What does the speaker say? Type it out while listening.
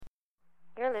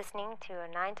You're listening to a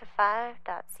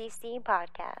 9to5.cc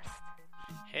podcast.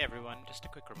 Hey everyone, just a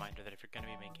quick reminder that if you're going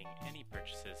to be making any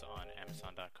purchases on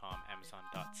Amazon.com,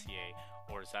 Amazon.ca,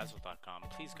 or Zazzle.com,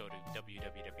 please go to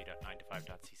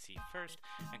www.9to5.cc first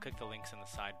and click the links in the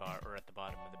sidebar or at the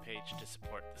bottom of the page to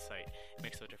support the site. It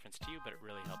makes no difference to you, but it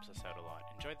really helps us out a lot.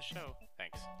 Enjoy the show.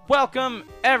 Thanks. Welcome,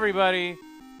 everybody,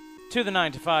 to the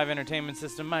 9 to 5 entertainment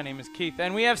system. My name is Keith,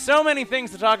 and we have so many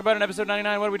things to talk about in episode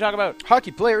 99. What do we talk about?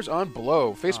 Hockey players on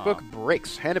blow. Facebook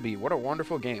breaks. Hannibal, what a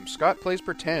wonderful game. Scott plays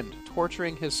pretend,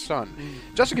 torturing his son.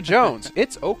 Jessica Jones,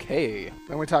 it's okay.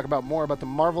 Then we talk about more about the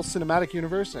Marvel Cinematic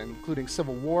Universe, including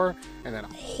Civil War, and then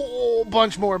a whole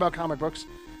bunch more about comic books.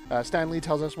 Stan Lee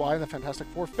tells us why the Fantastic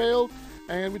Four failed,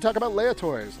 and we talk about Leia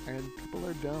toys, and people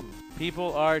are dumb.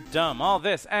 People are dumb. All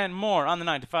this and more on the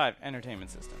 9 to 5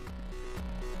 entertainment system.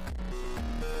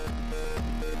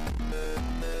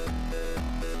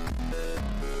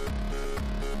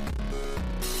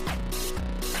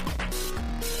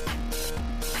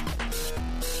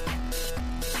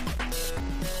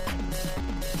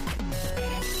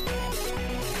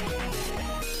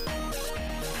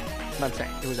 I'm not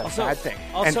saying it was a bad thing.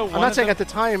 I'm not saying at the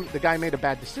time the guy made a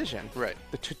bad decision, Right.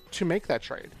 to make that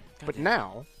trade. But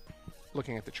now,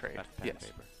 looking at the trade,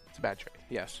 Yes. it's a bad trade.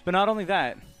 Yes. But not only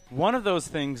that, one of those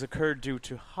things occurred due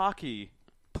to hockey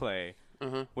play,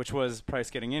 which was Price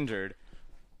getting injured.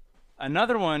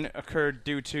 Another one occurred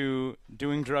due to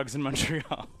doing drugs in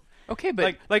Montreal. Okay,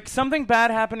 but like something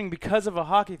bad happening because of a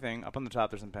hockey thing. Up on the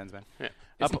top, there's some pens, man. yeah.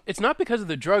 It's not because of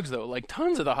the drugs though. Like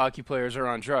tons of the hockey players are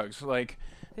on drugs. Like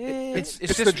it's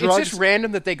just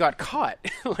random that they got caught.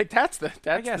 Like that's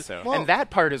I guess so. And that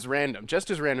part is random,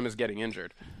 just as random as getting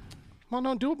injured. Well,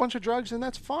 no, do a bunch of drugs and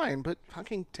that's fine, but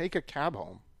fucking take a cab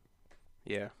home.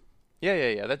 Yeah.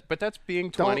 But that's being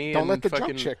Don't 20 and let the fucking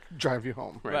drunk chick drive you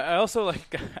home. Right. But I also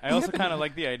kind of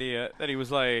like the idea that he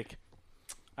was like,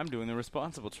 I'm doing the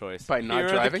responsible choice By not Here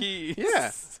driving? Are the keys.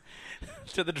 Yeah.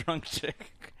 To the drunk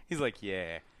chick. He's like,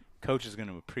 yeah, coach is going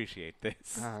to appreciate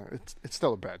this. It's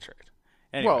still a bad trade.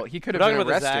 Anyway, Well, he could we're have been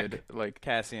talking about the arrested. Zach Like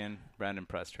Cassian, Brandon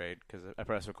press trade, because I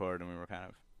pressed record and we were kind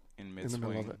of in the middle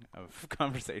mid-swing of of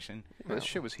conversation. this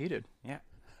shit was heated. Yeah.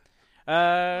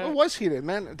 It was heated,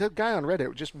 man. The guy on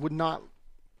Reddit just would not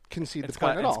concede the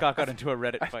point at all. Scott got into a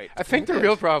Reddit fight. I think the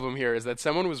real problem here is that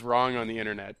someone was wrong on the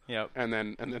internet. Yep. And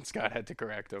then Scott had to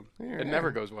correct him. Yeah. It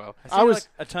never goes well. I was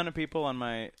a ton of people on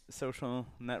my social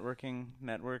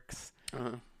networks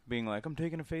being like, I'm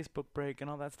taking a Facebook break and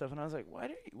all that stuff. And I was like, what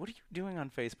are you doing on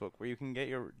Facebook where you can get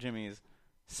your jimmies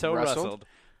so rustled?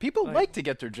 People like to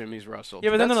get their jimmies rustled. Yeah,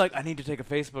 but then they're like, I need to take a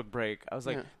Facebook break. I was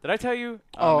like, did I tell you?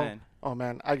 Oh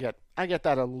man, I get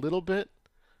that a little bit,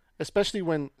 especially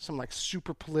when some like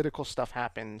super political stuff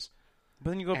happens.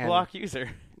 But then you go block user.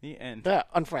 The end. Yeah,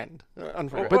 unfriend.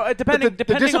 But depending on the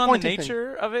disappointing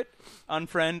nature of it,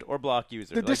 unfriend or block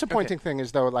user. The disappointing thing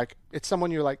is though, like it's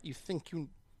someone you think you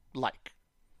like,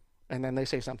 and then they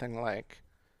say something like,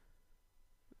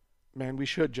 "Man, we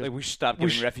should just we should stop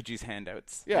giving refugees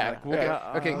handouts." Yeah.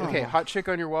 Okay. Hot chick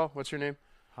on your wall. What's your name?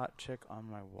 Hot chick on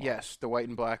my wall. Yes, the white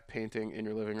and black painting in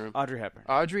your living room. Audrey Hepburn.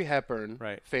 Audrey Hepburn.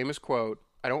 Right. Famous quote: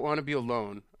 "I don't want to be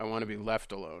alone. I want to be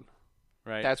left alone."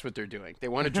 Right. That's what they're doing. They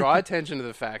want to draw attention to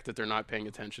the fact that they're not paying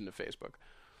attention to Facebook.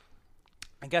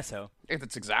 I guess so.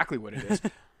 That's exactly what it is.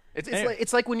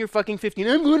 It's like when you're fucking 15.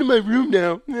 I'm going to my room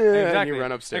now. Yeah, exactly. And you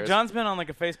run upstairs. Like John's been on like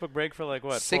a Facebook break for like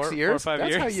what? 6 4 years? or 5 That's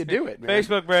years. how you do it, man.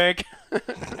 Facebook break.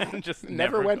 Just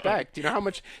never went going. back. Do you know how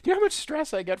much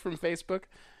stress I get from Facebook?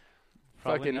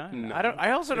 Probably fucking not. no.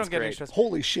 I also don't It's get any great. stress.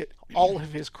 Holy shit! All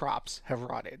of his crops have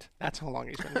rotted. That's how long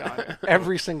he's been gone.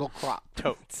 Every single crop.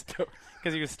 Totes.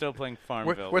 Because he was still playing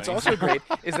Farmville. What's also great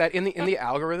is that in the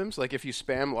algorithms, like if you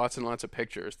spam lots and lots of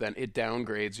pictures, then it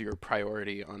downgrades your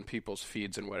priority on people's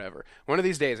feeds and whatever. One of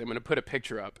these days, I'm going to put a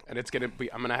picture up, and I'm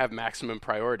going to have maximum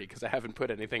priority because I haven't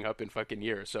put anything up in fucking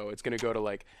years. So it's going to go to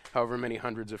like however many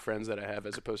hundreds of friends that I have,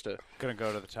 as opposed to Gonna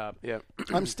go to the top. yeah.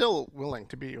 I'm still willing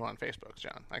to be you on Facebook,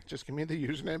 John. Like, just give me the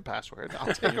username, password.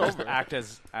 I'll take over. Act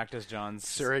as John's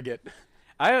surrogate.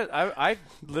 I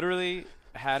literally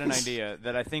had an idea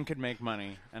that I think could make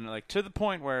money, and like to the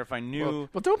point where if I knew,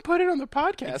 Well, don't put it on the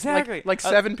podcast. Exactly. Like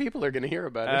 7 people are going to hear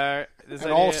about it. this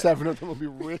And idea, all 7 of them will be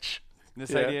rich. This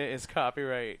Yeah. idea is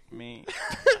copyright me.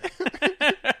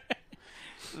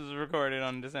 This was recorded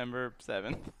on December 7th,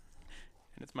 and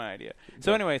it's my idea.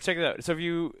 So anyway, check it out. So if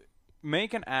you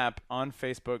make an app on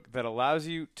Facebook that allows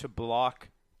you to block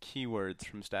keywords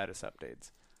from status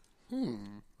updates,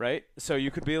 right? So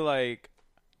you could be like,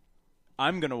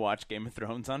 I'm going to watch Game of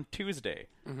Thrones on Tuesday.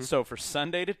 So for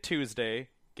Sunday to Tuesday,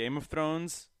 Game of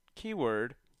Thrones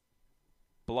keyword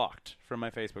blocked from my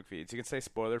Facebook feed. So you can say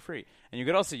spoiler free. And you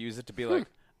could also use it to be like,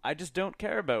 I just don't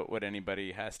care about what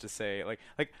anybody has to say. Like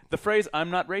the phrase, I'm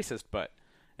not racist, but.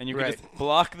 And you can Right. just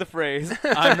block the phrase,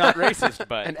 I'm not racist,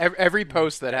 but. And every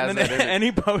post that has And that then in it.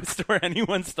 any post where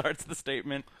anyone starts the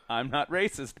statement, I'm not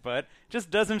racist, but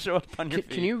just doesn't show up on your feed.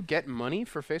 Can you get money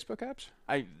for Facebook apps?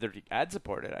 They're ad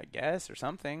supported, I guess, or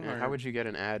something. Or Or how would you get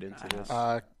an ad into this?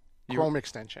 Chrome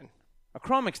extension. a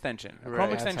Chrome extension. A Right. Chrome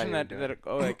That's extension how you that, do that it.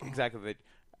 like exactly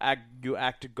that you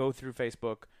act to go through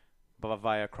Facebook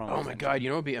via Chrome. Oh my extension. god, you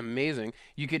know what would be amazing?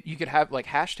 You could have like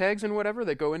hashtags and whatever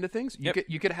that go into things.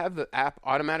 You could have the app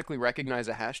automatically recognize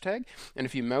a hashtag, and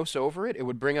if you mouse over it, it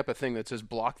would bring up a thing that says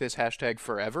block this hashtag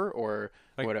forever or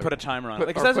Like whatever. put a timer on it. Put-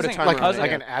 Like, or 'cause that's put the a thing, timer like, on it, Like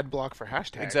yeah. an ad block for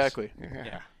hashtags. Exactly.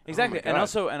 Yeah, exactly. Oh my And God.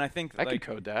 also, and I think I like, could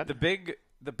code that. The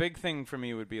big thing for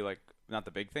me would be like not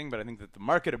the big thing, but I think that the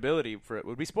marketability for it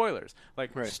would be spoilers.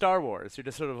 Like Right. Star Wars, you're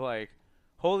just sort of like,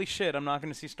 holy shit, I'm not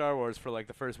going to see Star Wars for like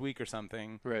the first week or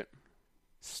something. Right.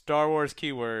 Star Wars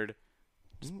keyword,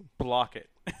 just block it.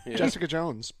 Yeah. Jessica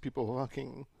Jones, people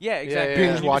fucking Yeah, exactly.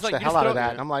 yeah, binge You watch just, the like, hell you out just of throw-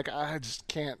 that. And I'm like, I just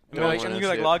can't. And Don't like, wanna you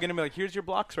like see it. log in and be like, here's your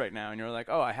blocks right now, and you're like,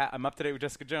 oh, I'm up to date with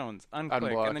Jessica Jones. Unclick,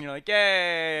 Unblock. and then you're like,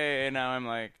 yay! And now I'm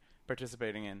like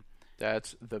participating in,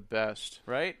 That's the best.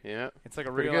 right? Yeah. It's like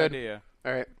a Pretty real good. idea.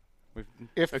 All right.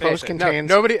 If Okay. post No,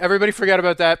 contains everybody forget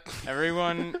about that.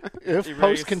 Everyone, if erase-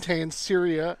 post contains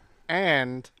Syria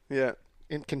and Yeah.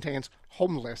 it contains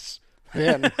homeless,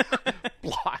 then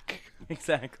block.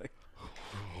 exactly.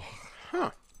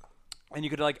 Huh. And you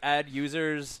could like add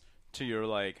users to your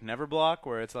like never block,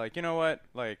 where it's like, you know what,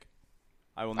 like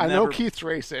I will I never. know Keith's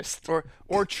racist.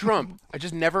 Or Trump. I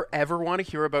just never ever want to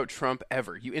hear about Trump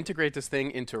ever. You integrate this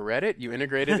thing into Reddit, you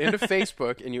integrate it into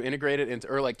Facebook, and you integrate it into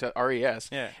or like to RES.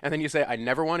 Yeah. And then you say, I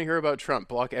never want to hear about Trump.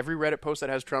 Block every Reddit post that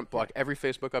has Trump. Block every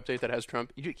Facebook update that has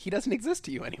Trump. He doesn't exist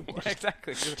to you anymore. Yeah,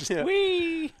 exactly. Just Yeah.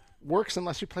 wee. Works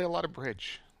unless you play a lot of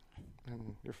bridge,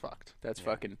 and you're fucked. That's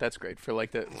great for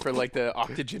the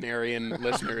octogenarian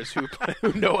listeners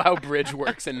who know how bridge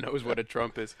works and knows what a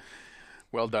Trump is.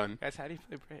 Well done. Guys, how do you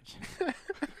play bridge?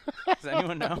 Does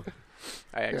anyone know?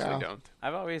 I actually Yeah. don't.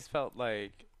 I've always felt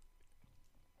like,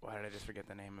 why did I just forget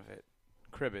the name of it?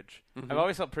 Cribbage. Mhm. I've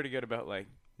always felt pretty good about like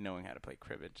knowing how to play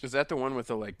cribbage. Is that the one with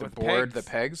the like the With board, pegs?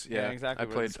 the pegs? Yeah, exactly. I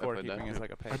where played the I played that. scorekeeping is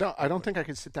like a peg. I don't think I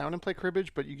could sit down and play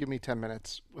cribbage, but you give me 10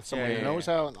 minutes with someone Yeah, who yeah, knows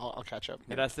how, and I'll catch up.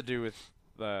 It has to do with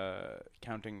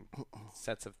counting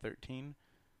sets of 13,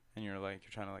 and you're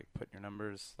trying to like put your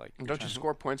numbers like. And don't you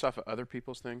score points off of other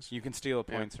people's things? You can steal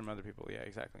Yeah. points from other people. Yeah,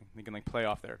 exactly. You can like play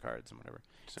off their cards and whatever.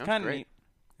 It's Sounds kind of great. neat.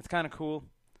 It's kind of cool.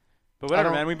 But whatever,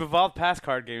 don't- man. We've evolved past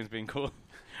card games being cool.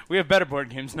 We have better board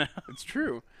games now. It's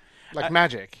true. Like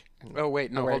Magic. Oh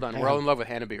wait, no, Oh, wait, hold on. hang We're all on. in love with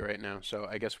Hanabi right now, so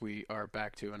I guess we are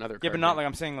back to another. Yeah, card but not game. like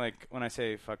I'm saying like when I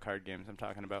say fuck card games, I'm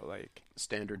talking about like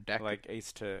standard deck.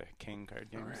 ace to king card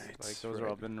games. Right, Like those are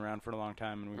all right. been around for a long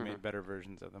time, and we Mhm. made better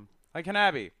versions of them. Like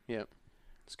Hanabi. Yep.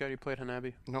 Scott, you played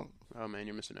Hanabi? No. Oh man,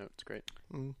 you're missing out. It's great.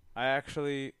 Mm. I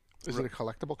actually Is it a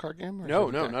collectible card game? Or No,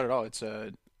 is it a no, deck? not at all. It's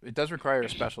it does require a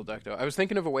special deck though. I was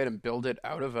thinking of a way to build it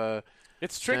out of a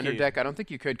it's tricky. standard deck. I don't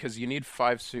think you could because you need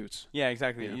 5 suits. Yeah,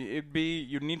 exactly. Yeah.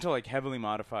 You'd need to like heavily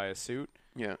modify a suit,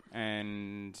 Yeah.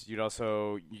 and you'd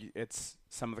also it's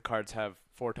some of the cards have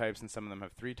 4 types and some of them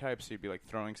have 3 types, so you'd be like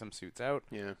throwing some suits out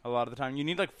Yeah. a lot of the time. You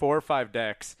need like 4 or 5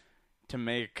 decks to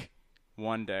make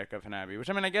one deck of Hanabi, which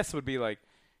I mean I guess would be like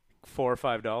 $4 or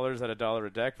 $5 at $1 a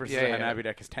deck versus Yeah, a yeah. Hanabi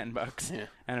deck is $10, Yeah.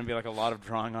 and it'd be like a lot of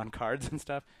drawing on cards and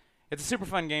stuff. It's a super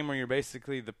fun game where you're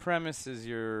basically the premise is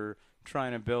you're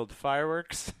trying to build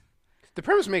fireworks. The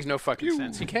premise makes no fucking Pew.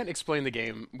 sense. You can't explain the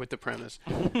game with the premise.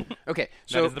 Okay,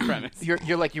 so is the premise.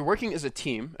 You're working as a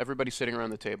team. Everybody's sitting around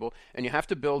the table, and you have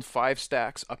to build 5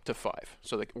 stacks up to 5.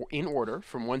 So like in order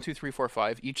from 1, 2, 3, 4,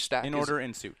 5. Each stack In is order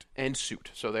in suit. and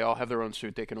suit. So they all have their own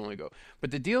suit. They can only go.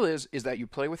 But the deal is that you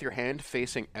play with your hand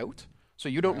facing out. So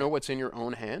you don't know what's in your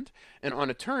own hand. And on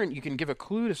a turn, you can give a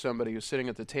clue to somebody who's sitting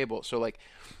at the table. So like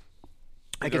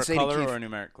I Is could there say a color to Keith, or a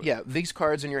numeric clue? yeah, these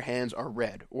cards in your hands are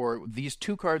red, or these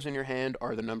 2 cards in your hand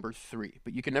are the number 3.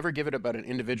 But you can never give it about an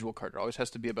individual card. It always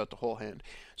has to be about the whole hand.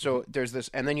 So there's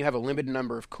this, and then you have a limited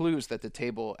number of clues that the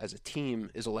table as a team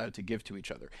is allowed to give to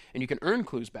each other. And you can earn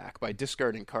clues back by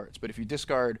discarding cards. But if you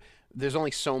discard, there's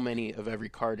only so many of every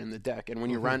card in the deck. And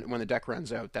when when the deck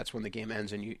runs out, that's when the game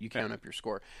ends and you count up your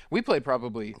score. We played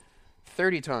probably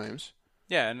 30 times.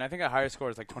 Yeah, and I think a higher score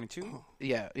is like 22.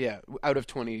 Yeah, out of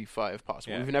 25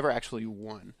 possible. Yeah. We've never actually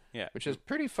won. Yeah. Which is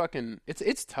pretty fucking.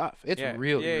 It's tough. It's Yeah,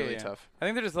 really yeah. tough. I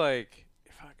think there's like,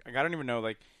 fuck, I don't even know.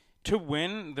 Like, to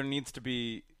win, there needs to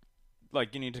be,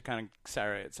 like, you need to kind of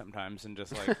Sarah it sometimes and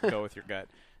just like go with your gut.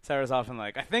 Sarah's often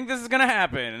like, I think this is gonna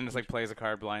happen, and just like plays a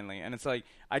card blindly, and it's like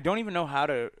I don't even know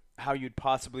how you'd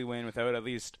possibly win without at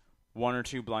least one or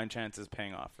two blind chances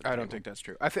paying off. I don't think that's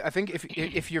true. I think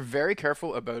if you're very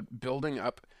careful about building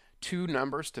up 2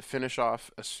 numbers to finish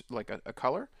off a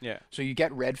color, Yeah. so you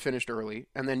get red finished early,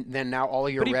 and then now all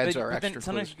of your reds are but extra then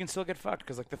sometimes clues. you can still get fucked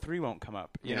because like the 3 won't come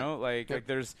up. You Yeah. know, like Yeah. like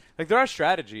there's like there are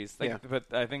strategies. Like, Yeah.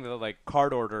 but I think that like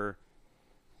card order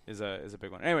is a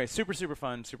big one. Anyway, super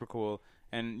fun, super cool,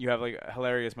 and you have like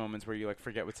hilarious moments where you like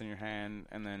forget what's in your hand,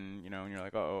 and then and you're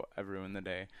like, oh, I've ruined the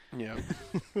day. Yeah,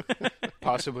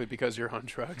 possibly because you're on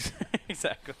drugs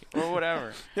Exactly, or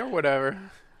whatever. or whatever.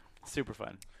 Super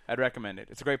fun. I'd recommend it.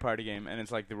 It's a great party game, and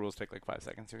it's like the rules take like 5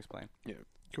 seconds to explain. Yeah,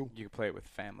 Cool. You can play it with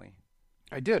family.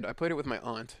 I did. I played it with my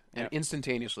aunt, and Yeah.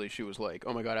 instantaneously she was like,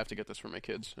 "Oh my god, I have to get this for my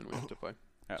kids," and we have to play.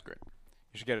 That's great.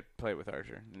 You should play it with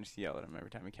Archer and just yell at him every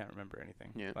time he can't remember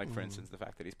anything. Yeah. Like, for instance, the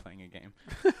fact that he's playing a game.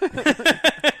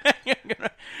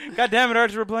 God damn it,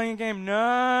 Archer, we're playing a game. No,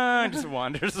 and just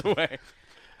wanders away.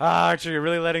 Archer, you're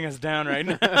really letting us down right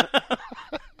now.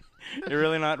 You're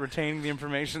really not retaining the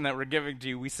information that we're giving to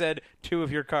you. We said 2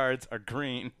 of your cards are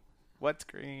green. What's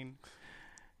green?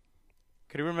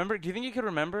 Could you remember? Do you think you could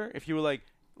remember if you were like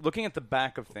looking at the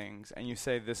back of things and you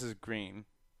say this is green,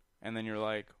 and then you're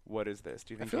like, what is this?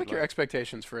 Do you I think feel you'd like your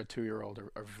expectations for a 2-year-old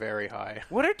are very high.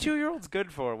 What are 2-year-olds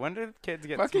good for? When do kids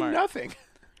get Fucking smart? nothing.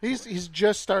 He's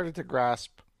just started to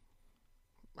grasp,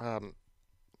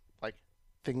 like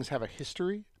things have a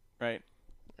history, Right.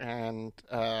 and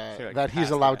like that he's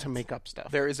past allowed to events. make up stuff.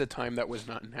 There is a time that was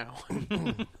not now.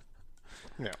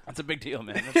 Yeah, That's a big deal,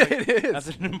 man. That's like, It is. That's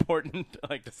an important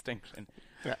like distinction.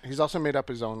 yeah. He's also made up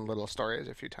his own little stories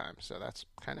a few times, so that's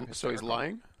kind of So he's hysterical.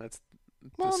 lying. That's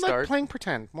Well, the like start. playing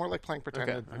pretend, more like playing pretend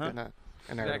Okay. in a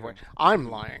narrative way. Exactly. I'm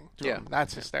lying. to Yeah. him.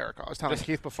 That's hysterical. I was telling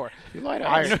Keith before. You lied to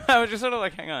I- us. I was just sort of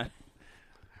like, hang on.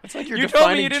 It's like your You told me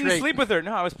defining you didn't trait. sleep with her.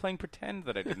 No, I was playing pretend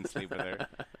that I didn't sleep with her.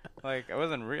 Like, I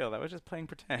wasn't real. That was just playing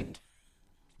pretend.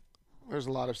 There's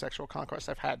a lot of sexual conquest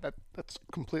I've had that's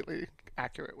completely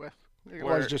accurate with. It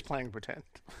Where- was just playing pretend.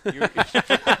 You-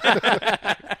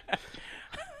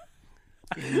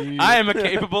 I am a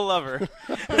capable lover.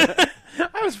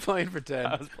 I was playing pretend.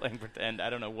 I was playing pretend. I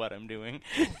don't know what I'm doing.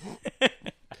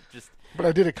 Just, But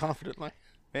I did it confidently.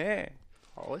 hey.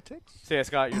 Politics? So yeah,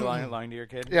 Scott, you're lying to your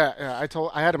kid? Yeah.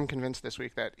 I had him convinced this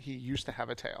week that he used to have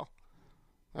a tail,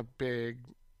 a big,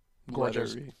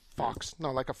 gorgeous Leathery. fox.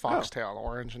 No, like a foxtail,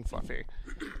 orange and fluffy.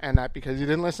 And that because he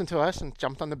didn't listen to us and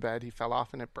jumped on the bed, he fell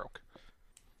off and it broke.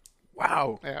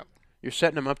 Wow. Yeah. You're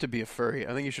setting him up to be a furry.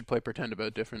 I think you should play pretend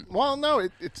about different. Well, no,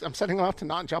 it's I'm setting him up to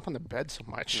not jump on the bed so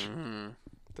much. Mm-hmm.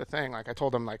 The thing, like I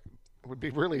told him, like it would be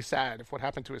really sad if what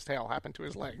happened to his tail happened to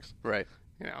his legs. Right.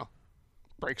 You know,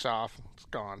 breaks off, it's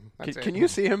gone. That's Can it. you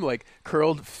see him like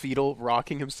curled fetal,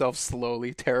 rocking himself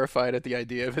slowly, terrified at the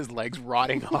idea of his legs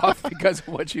rotting off because of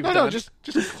what you've No, done? no, just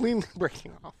clean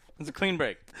breaking off. It's a clean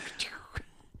break.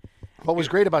 What was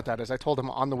great about that is I told him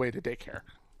on the way to daycare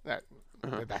that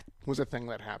that was a thing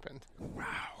that happened.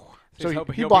 Wow. So He's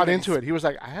hoping- he hoping bought that into he's- it. He was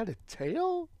like, I had a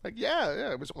tail? Like,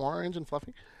 yeah, it was orange and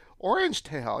fluffy. Orange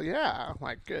tail, yeah. I'm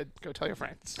like, good, go tell your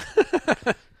friends.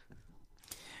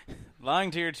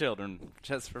 Lying to your children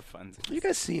just for fun. Do you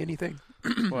guys see anything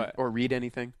What? or read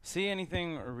anything? See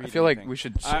anything or read I feel like anything? we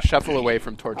should I- shuffle away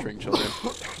from torturing children.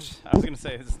 I was going to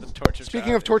say this is the torture Speaking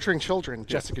child. of torturing children,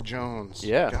 Jessica Jones.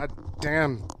 Yeah. God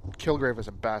damn, Kilgrave is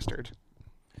a bastard.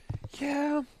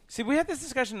 Yeah. See, we had this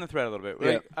discussion in the thread a little bit.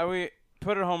 Yeah. Like, we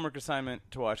put a homework assignment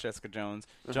to watch Jessica Jones.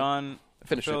 John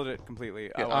Finished fulfilled it completely.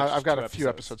 Yeah. I watched I've got 2 a few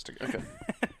episodes to go. Okay.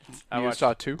 I You watched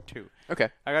saw 2? 2. Okay.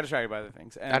 I got distracted by other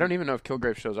things. And I don't even know if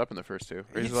Kilgrave shows up in the first 2.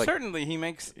 Or He is it like, certainly he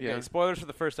makes Yeah. spoilers for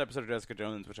the first episode of Jessica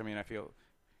Jones, which I mean I feel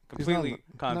He's not- completely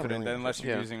not confident really that unless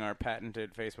you're Yeah. using our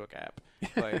patented Facebook app,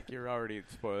 like you're already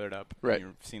spoilered up. Right. When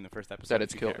you've seen the first episode. that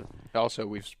it's if you killed? Also,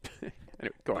 we've.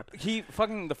 Anyway, go on. He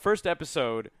fucking the first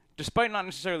episode, despite not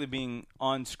necessarily being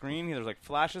on screen, there's like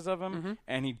flashes of him, Mm-hmm.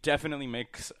 and he definitely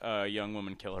makes a young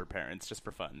woman kill her parents just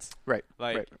for funs. Right.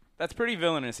 Like right. that's pretty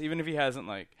villainous, even if he hasn't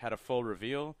like had a full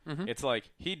reveal. Mm-hmm. It's like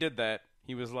he did that.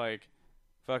 He was like,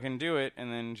 "Fucking do it,"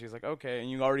 and then she's like, "Okay," and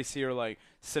you already see her like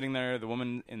sitting there, the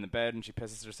woman in the bed, and she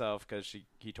pisses herself because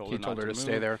he told He her told not her to to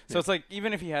stay move. there. So Yeah. it's like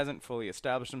even if he hasn't fully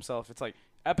established himself, it's like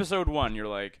episode 1. You're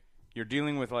like you're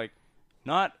dealing with like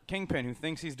not Kingpin who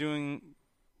thinks he's doing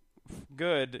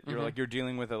good. You're Mhm. like you're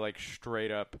dealing with a like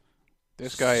straight up.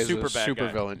 This guy is super a bad super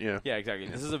guy. villain. Yeah. Yeah, exactly.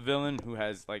 This is a villain who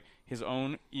has like his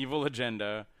own evil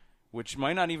agenda, which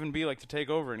might not even be like to take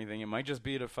over anything. It might just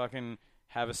be to fucking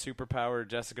have a superpower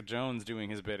Jessica Jones doing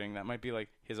his bidding. That might be like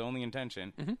his only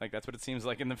intention. Like that's what it seems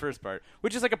like in the first part,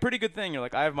 which is like a pretty good thing. You're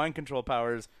like, I have mind control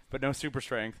powers, but no super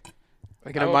strength.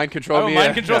 Like, gonna mind control I will me?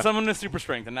 mind control someone with super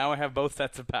strength, and now I have both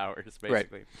sets of powers.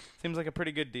 Basically, Right. Seems like a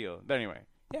pretty good deal. But anyway,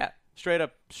 yeah, straight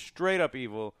up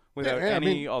evil without Yeah, I any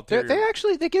mean, ulterior.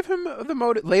 They give him the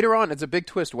motive later on. It's a big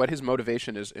twist what his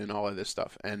motivation is in all of this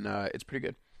stuff, and it's pretty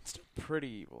good. It's pretty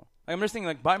evil. Like, I'm just thinking,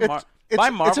 like by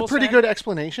It's Marvel, a pretty good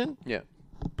explanation, Yeah,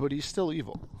 but he's still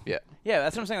evil. yeah. Yeah,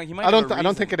 that's what I'm saying. Like he might. I have don't. a I don't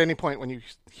reason. think at any point when you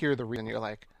hear the reason you're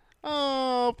like,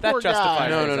 "Oh, That poor justifies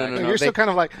guy." it, No. exactly. You're still kind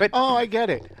of like, but- "Oh, I get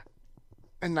it,"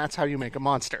 and that's how you make a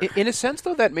monster. In a sense,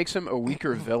 though, that makes him a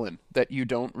weaker villain. That you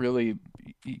don't really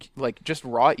like. Just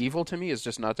raw evil to me is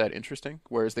just not that interesting.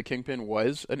 Whereas the Kingpin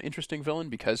was an interesting villain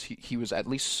because he was at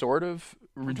least sort of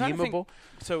I'm trying to think- redeemable.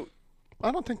 So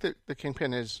I don't think that the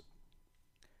Kingpin is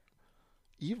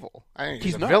evil. I mean,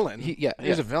 he's a not. villain.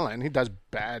 He's a villain. He does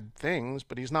bad things,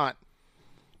 but he's not.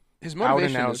 His out and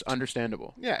motivation out. is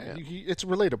understandable. Yeah, it's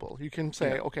relatable. You can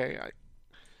say, Yeah. okay,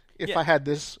 if Yeah. I had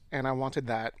this and I wanted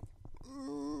that,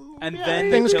 and yeah, then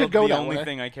things they could killed go the that only way.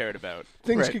 thing I cared about.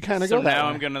 things Right. could kind of So go that now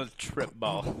way. I'm gonna trip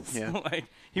balls. Yeah. Like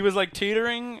he was like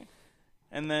teetering,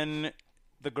 and then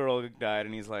the girl died,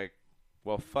 and he's like,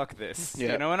 "Well, fuck this,"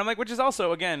 Yeah. you know. And I'm like, which is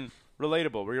also again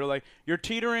relatable, where you're like, you're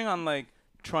teetering on like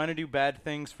trying to do bad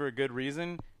things for a good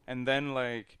reason, and then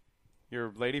like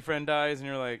your lady friend dies, and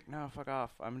you're like, "No, fuck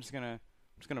off. I'm gonna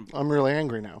I'm really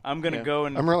angry now. Yeah. go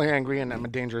and I'm really angry and I'm a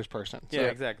dangerous person. So yeah,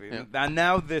 exactly. Yeah. And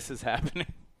now this is happening,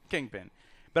 Kingpin.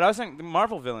 But I was saying the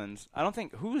Marvel villains. I don't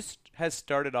think has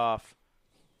started off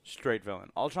straight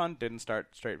villain. Ultron didn't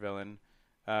start straight villain.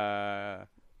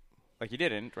 Like he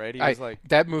didn't, right? He was like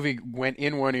that movie went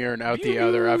in one ear and out the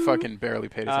other. I fucking barely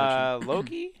paid attention.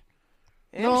 Loki.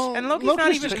 No, and Loki's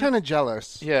not even just kind of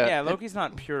jealous. yeah. and Loki's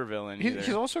not pure villain. Either.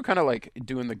 he's also kind of like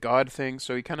doing the god thing,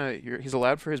 so he's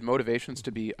allowed for his motivations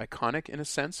to be iconic in a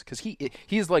sense, because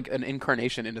he's like an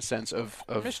incarnation in a sense of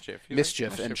Mischief. He's like mischief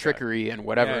mischief and guy. trickery and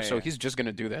whatever. Yeah, so yeah. he's just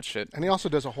gonna do that shit. And he also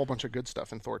does a whole bunch of good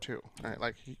stuff in Thor 2. Right?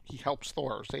 Like, he helps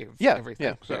Thor save Yeah, everything.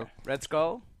 yeah. So Red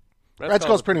Skull. Red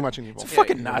Skull's pretty much an evil.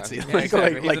 Fucking Nazi. yeah, Like,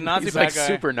 exactly. He's a Nazi he's bad like guy.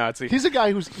 super Nazi. He's a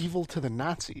guy who's evil to the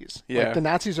Nazis. Yeah. Like, the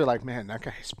Nazis are like, man, that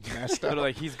guy's messed They're up.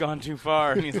 like he's gone too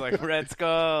far, and he's like Red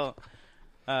Skull.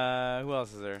 Who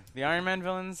else is there? The Iron Man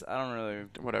villains? I don't really.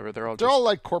 Whatever. They're all They're just, all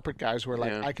like corporate guys who are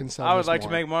like, Yeah. I can sell I would this like more.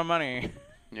 to make more money.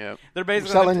 yeah. They're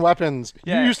basically selling like, weapons.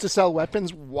 Yeah. You used to sell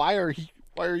weapons. Why are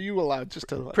you allowed just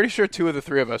to? Pretty sure 2 of the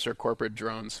 3 of us are corporate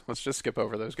drones. Let's just skip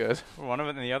over those guys. one of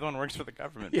it, and the other one works for the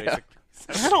government. Yeah. Basically.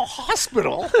 At a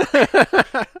hospital.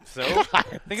 So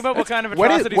think about what kind of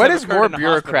What atrocities is have occurred more in a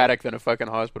bureaucratic than a fucking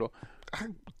hospital?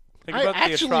 hospital. Think I about the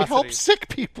actually help atrocities. sick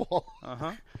people.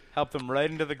 Help them right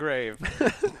into the grave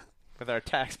with our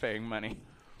tax-paying money.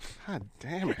 God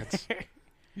damn it!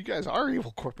 You guys are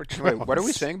evil corporate Wait, drones. what are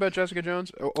we saying about Jessica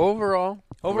Jones? Overall,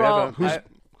 Overall, we have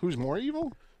a- Who's more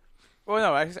evil? well,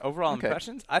 no, actually, overall Okay.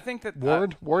 impressions. I think that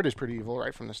Ward. Ward is pretty evil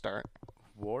right from the start.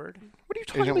 Ward. what are you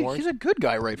talking Agent about? Ward? He's a good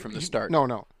guy right from the start.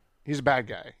 No, he's a bad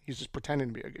guy. He's just pretending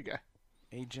to be a good guy.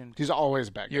 Agent. He's always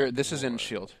a bad guy. This is in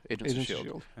Shield, Agents of Agents of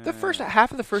Shield. S.H.I.E.L.D.. The first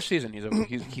half of the first season,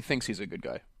 he thinks he's a good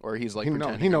guy, or he's like He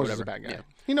pretending. knows or he's a whatever. bad guy. Yeah.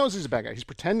 He knows he's a bad guy. He's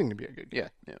pretending to be a good guy. Yeah,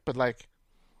 yeah, But like,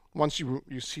 once you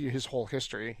see his whole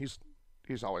history,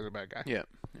 he's always a bad guy. yeah.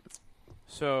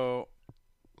 So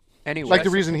Anyway, Like the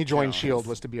reason he joined Jones. Shield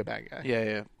was to be a bad guy. yeah,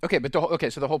 yeah. Okay, but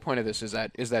so the whole point of this is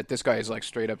that this guy is like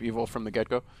straight up evil from the get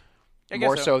go, I guess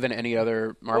more so. so than any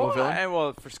other Marvel villain.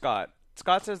 Well, for Scott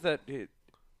says that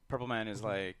Purple Man is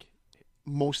like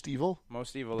Most evil.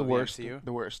 most evil The of worst. the MCU.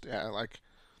 The worst. Yeah. Like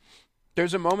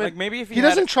There's a moment. Like maybe if he had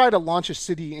doesn't try to launch a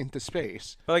city into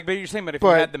space, but you're saying, but if he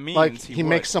but had the means, like he he would.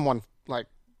 makes someone like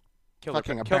kill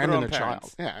fucking kill their abandon own a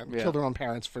parents. child. Yeah, Yeah. kill their own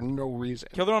parents for no reason.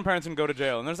 Kill their own parents and go to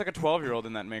jail. And there's like a 12-year-old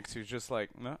in that mix who's just like,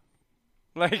 no.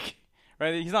 Like,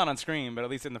 right? He's not on screen, but at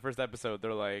least in the first episode,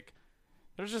 they're like,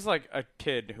 there's just like a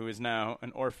kid who is now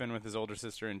an orphan with his older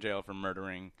sister in jail for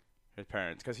murdering his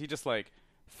parents because he just like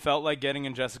felt like getting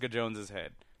in Jessica Jones's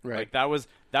head. Right. Like that was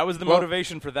the Well,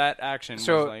 motivation for that action.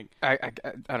 So was like, I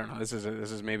don't know. This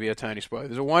is maybe a tiny spoiler.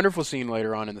 There's a wonderful scene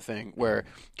later on in the thing where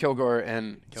Kilgore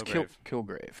and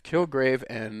Kilgrave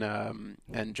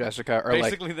and Jessica are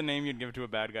basically the name you'd give to a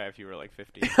bad guy if you were like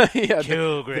 50. like yeah.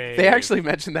 Kilgrave. They actually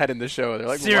mentioned that in the show. They're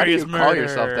like, why do Serious you call murder.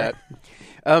 yourself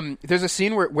that? There's a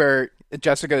scene where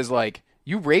Jessica is like,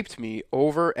 you raped me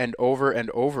over and over and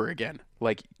over again.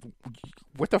 Like,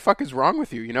 what the fuck is wrong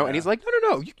with you? You know? And he's like,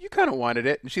 no. You kind of wanted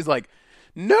it. And she's like,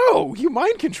 no, you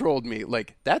mind controlled me.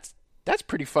 Like, that's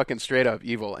pretty fucking straight up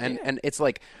evil. And it's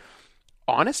like,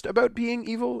 honest about being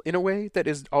evil in a way that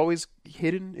is always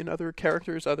hidden in other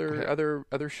characters,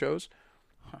 other shows.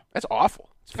 That's awful.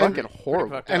 It's fucking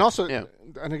horrible. And also, Yeah.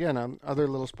 and again, on other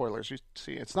little spoilers, you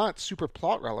see, it's not super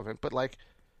plot relevant, but like,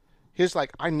 his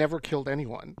like, I never killed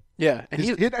anyone. Yeah, and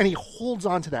And he holds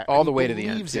on to that all and the he way to the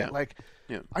end, believes yeah. it. Like,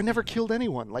 Yeah. I never killed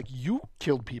anyone. Like, you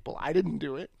killed people. I didn't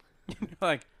do it.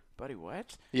 Like, buddy,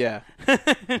 what? yeah,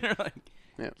 You're like,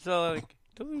 Yeah. So like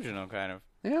delusional, kind of.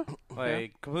 yeah,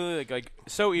 Like completely like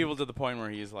so evil to the point where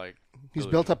he's like He's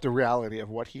delusional. built up the reality of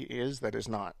what he is that is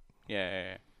not.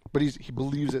 Yeah. But he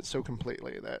believes it so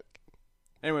completely that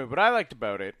Anyway, what I liked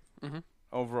about it, Mm-hmm.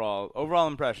 overall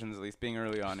impressions, at least being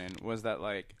early on in, was that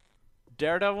like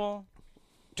Daredevil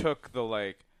took the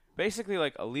like basically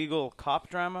like a legal cop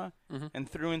drama Mm-hmm. and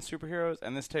threw in superheroes,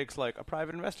 and this takes like a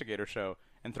private investigator show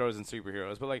and throws in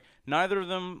superheroes. But like neither of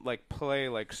them like play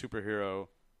like superhero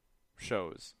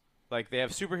shows. Like they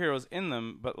have superheroes in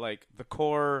them, but like the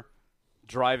core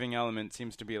driving element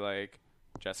seems to be like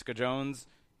Jessica Jones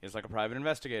is like a private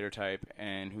investigator type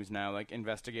and who's now like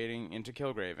investigating into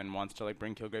Kilgrave and wants to like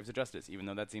bring Kilgrave to justice, even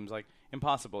though that seems like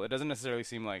impossible. It doesn't necessarily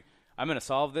seem like I'm going to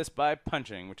solve this by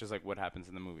punching, which is like what happens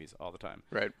in the movies all the time.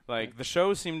 right. Like the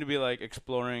shows seem to be like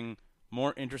exploring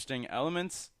more interesting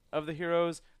elements of the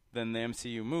heroes than the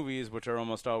MCU movies, which are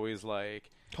almost always like,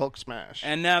 Hulk smash.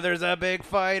 and now there's a big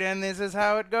fight and this is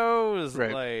how it goes.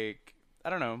 Right. Like, I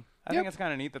don't know. I Yep. think it's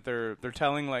kind of neat that they're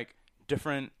telling like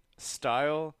different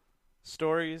style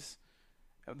stories.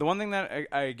 The one thing that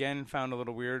I again found a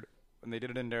little weird when they did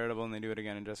it in Daredevil and they do it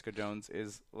again in Jessica Jones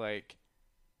is like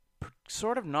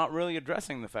sort of not really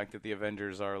addressing the fact that the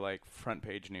Avengers are like front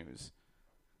page news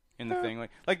in the thing.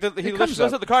 Like he comes goes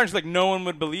up. out the car and she's like, no one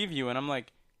would believe you, and I'm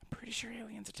like, I'm pretty sure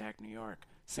aliens attacked New York.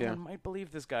 Someone Yeah. might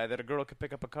believe this guy that a girl could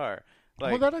pick up a car.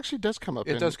 Like, well, that actually does come up.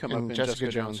 It does come up in Jessica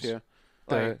Jones. Yeah,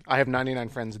 The, I have 99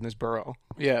 friends in this borough.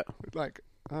 yeah. Like,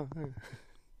 oh, yeah.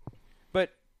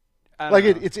 but I don't like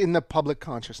know. it's in the public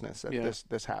consciousness that Yeah.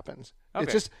 this happens. Okay.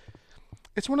 It's just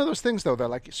it's one of those things though that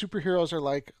like superheroes are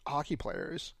like hockey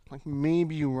players. Like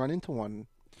maybe you run into one.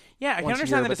 Yeah, I can once a understand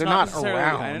year, that but it's they're not not necessarily.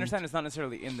 around. I understand it's not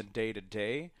necessarily in the day to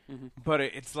day, but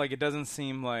it's like it doesn't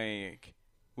seem like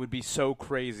would be so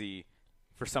crazy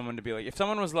for someone to be like, if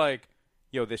someone was like,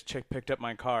 "Yo, this chick picked up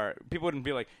my car," people wouldn't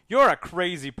be like, "You're a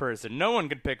crazy person. No one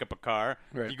could pick up a car."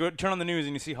 Right. You go turn on the news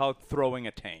and you see Hulk throwing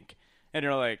a tank, and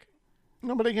you're like,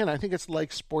 No, but again, I think it's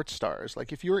like sports stars.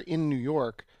 Like if you're in New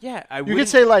York, "Yeah, I." you could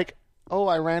say like, "Oh,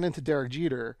 I ran into Derek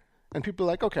Jeter," and people are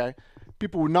like, "Okay."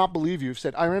 People would not believe you.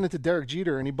 Said I ran into Derek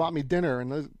Jeter and he bought me dinner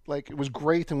and like it was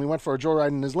great and we went for a joyride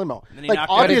in his limo. Then he Like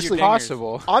knocked out his obviously, fingers.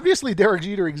 Possible. obviously Derek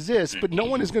Jeter exists, but no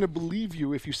one is going to believe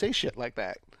you if you say shit like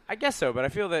that. I guess so, but I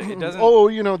feel that it doesn't. Oh,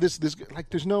 you know this like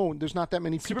there's not that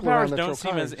many people around Superpowers that don't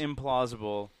throw seem as cards.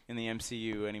 implausible in the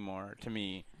MCU anymore to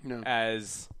me No.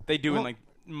 as they do in Well- like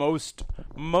most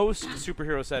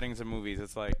superhero settings of movies.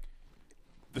 It's like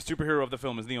the superhero of the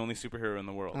film is the only superhero in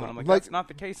the world, and I'm like, Like- that's not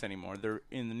the case anymore. They're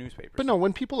in the newspapers. But no,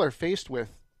 when people are faced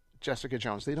with Jessica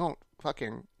Jones, they don't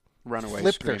fucking Run away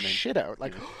flip screaming. their shit out.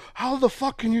 Like, how the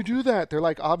fuck can you do that? They're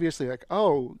like obviously like,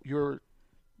 oh, you're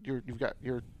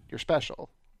special.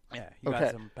 yeah, you Okay.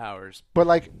 got some powers. But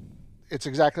like, it's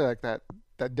exactly like that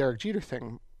Derek Jeter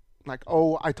thing. Like,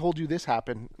 oh, I told you this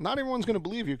happened. Not everyone's going to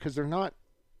believe you because they're not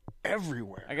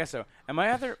everywhere. I guess so. And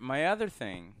my other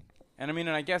thing, and I mean,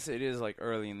 and I guess it is like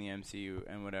early in the MCU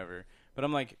and whatever, but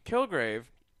I'm like, Kilgrave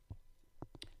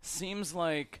seems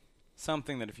like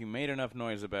something that if you made enough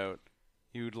noise about,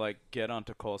 you'd like get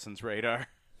onto Coulson's radar.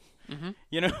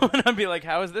 You know, and I'd be like,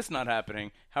 how is this not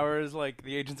happening? How is like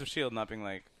the Agents of S.H.I.E.L.D. not being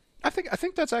like, I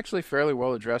think that's actually fairly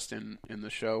well addressed in the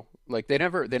show. Like they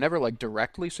never like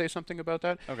directly say something about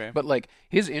that. Okay. But like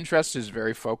his interest is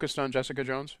very focused on Jessica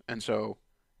Jones, and so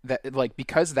that like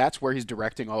because that's where he's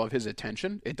directing all of his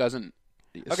attention, it doesn't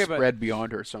Okay, but- spread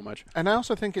beyond her so much. And I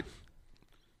also think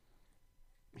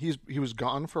he was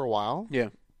gone for a while Yeah.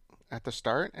 at the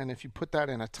start, and if you put that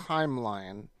in a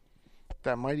timeline,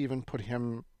 that might even put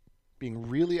him being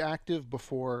really active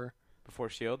before before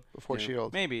S.H.I.E.L.D.?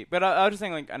 Shield. Maybe. But I was just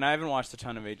saying, like, and I haven't watched a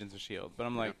ton of Agents of S.H.I.E.L.D., but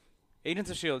I'm like, Agents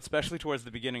of S.H.I.E.L.D., especially towards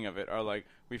the beginning of it, are like,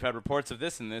 we've had reports of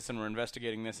this and this, and we're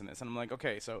investigating this and this. And I'm like,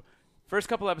 okay, so first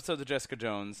couple episodes of Jessica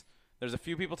Jones, there's a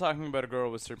few people talking about a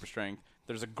girl with super strength.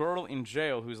 There's a girl in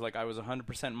jail who's like, I was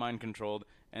 100% mind-controlled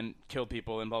and killed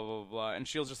people and blah, blah, blah, blah. And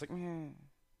S.H.I.E.L.D.'s just like, meh.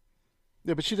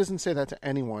 Yeah, but she doesn't say that to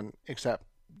anyone except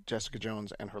Jessica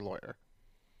Jones and her lawyer.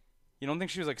 You don't think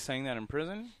she was like saying that in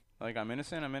prison? Like, I'm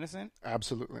innocent, I'm innocent?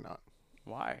 Absolutely not.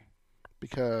 Why?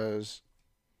 Because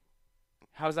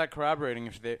How's that corroborating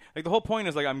if they like the whole point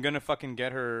is like I'm gonna fucking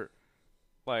get her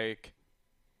like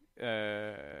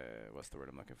what's what's the word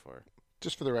I'm looking for?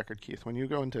 Just for the record, Keith, when you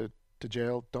go into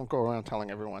jail, don't go around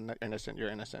telling everyone that you're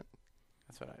innocent.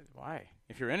 Why?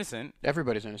 If you're innocent,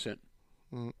 Everybody's innocent.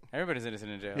 everybody's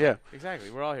innocent in jail. Yeah. Exactly.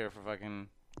 We're all here for fucking.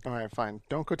 All right, fine.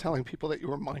 Don't go telling people that you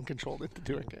were mind controlled into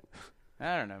doing it.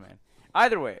 I don't know, man.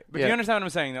 Either way, but Yeah. you understand what I'm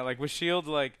saying? That like with Shield,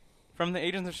 like from the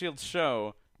Agents of Shield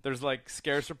show, there's like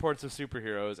scarce reports of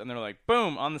superheroes, and they're like,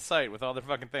 boom, on the site with all their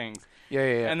fucking things.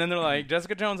 Yeah. And then they're like,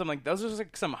 Jessica Jones. I'm like, those are just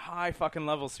like some high fucking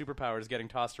level superpowers getting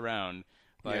tossed around.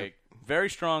 Like very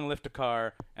strong lift a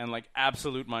car and like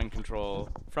absolute mind control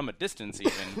from a distance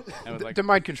even. And with, like, the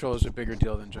mind control is a bigger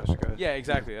deal than Jessica. yeah,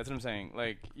 exactly. That's what I'm saying.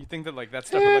 Like you think that like that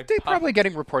stuff would like they're pop- probably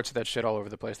getting reports of that shit all over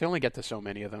the place. They only get to so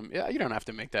many of them. Yeah, you don't have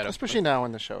to make that up. Especially now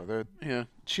in the show. The Yeah.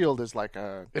 Shield is like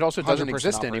a. It also doesn't 100%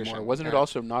 exist operation. anymore. Wasn't it Yeah.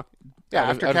 also knocked? Yeah, out of-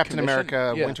 after out of Captain commission?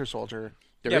 America, Yeah. Winter Soldier.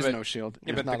 There Yeah, is but- no shield.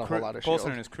 Yeah, There's but not a the whole lot of Coulson Shield.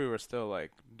 and his crew are still like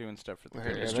doing stuff for the Yeah,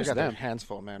 good. It's they just got their them. hands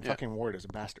full, man. Yeah. Fucking Ward is a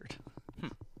bastard.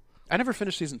 I never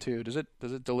finished season 2. Does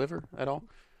it deliver at all?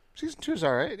 Season 2's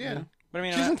all right. Yeah. But I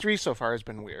mean, Season 3 so far has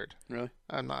been weird. Really?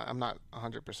 I'm not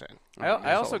 100%. I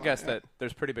also sold on guess it. that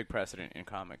there's pretty big precedent in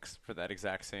comics for that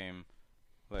exact same,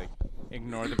 like,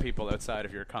 ignore the people outside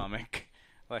of your comic.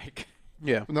 Like,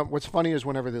 Yeah. No, what's funny is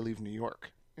whenever they leave New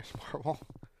York, it's Marvel.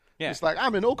 yeah. It's like,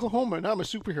 I'm in Oklahoma and I'm a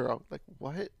superhero. Like,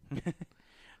 what?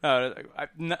 I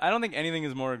don't think anything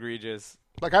is more egregious.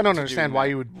 Like, I don't do understand why that.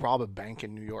 you would rob a bank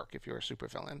in New York if you're a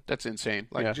supervillain. That's insane.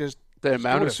 Like, yeah. just the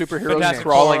amount of do it. superheroes Fantastic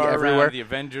crawling Four are everywhere. Around, the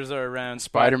Avengers are around.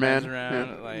 Spider-Man, Spider-Man's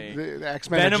around. Like, the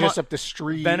X-Men are Venom just on- up the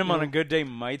street. Venom you on know? a good day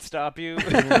might stop you.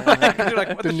 You're like,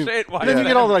 what the new- shit? Why And then is you get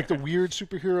Venom all like the weird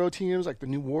superhero teams, like the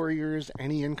New Warriors,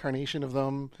 any incarnation of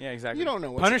them. Yeah, exactly. You don't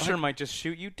know what's Punisher like- might just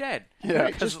shoot you dead. Yeah.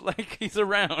 because like he's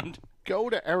around. Go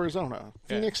to Arizona.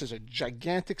 Yeah. Phoenix is a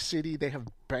gigantic city. They have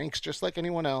banks just like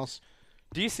anyone else.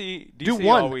 DC Do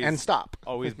one always, and stop.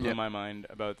 Always blew Yeah. my mind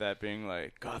about that being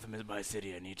like, Gotham is my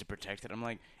city. I need to protect it. I'm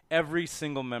like, every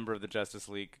single member of the Justice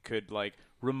League could like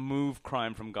remove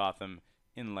crime from Gotham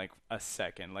in like a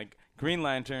second. Like Green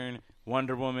Lantern,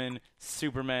 Wonder Woman,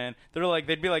 Superman.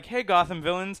 They'd be like, hey, Gotham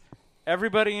villains,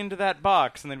 everybody into that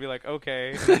box, and they'd be like,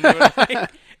 okay, and, then they would,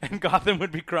 like, and Gotham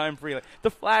would be crime free. Like, the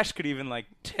Flash could even like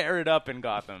tear it up in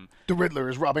Gotham. The Riddler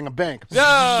is robbing a bank.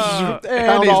 Yeah, And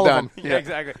Found he's all of done. them. yeah,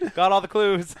 exactly. Got all the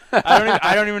clues.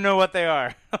 I don't even know what they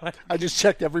are. I just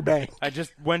checked every bank. I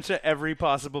just went to every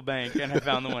possible bank and I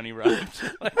found the one he robbed.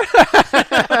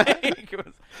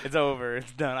 It's over.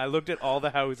 It's done. I looked at all the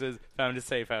houses, found a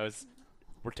safe house.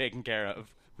 We're taken care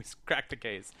of. We cracked the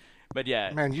case. But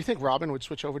yeah. Man, you think Robin would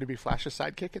switch over to be Flash's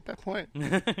sidekick at that point?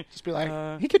 Just be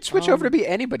like, He could switch over to be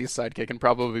anybody's sidekick and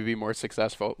probably be more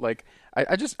successful. Like,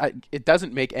 it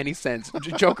doesn't make any sense.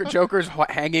 Joker's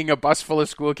hanging a bus full of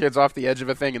school kids off the edge of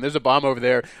a thing, and there's a bomb over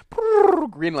there.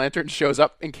 Green Lantern shows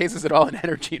up, encases it all in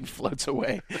energy, and floats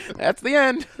away. That's the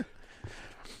end.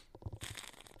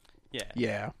 Yeah.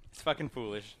 Yeah. It's fucking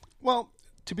foolish. well,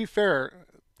 to be fair,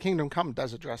 Kingdom Come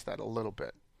does address that a little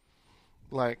bit.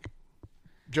 Like,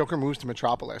 Joker moves to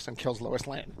Metropolis and kills Lois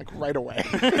Lane, like, right away.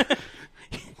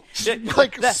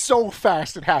 Like, so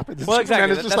fast it happens. Well, Superman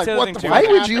exactly. is just That's like, the other what thing, the too. fuck Why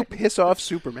would happened? you piss off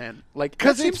Superman? Like,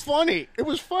 Because that it's seems- funny. It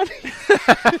was funny.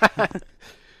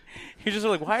 You're just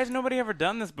like, why has nobody ever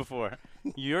done this before?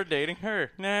 You're dating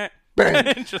her. Nah. Bang.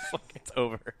 It's just like, it's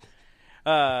over.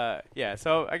 Yeah,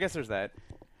 so I guess there's that.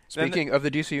 Then Speaking of the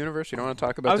DC universe, you don't want to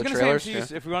talk about I was the going to trailers? say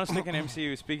MCU, if we want to stick in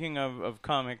MCU, speaking of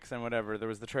comics and whatever, there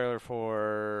was the trailer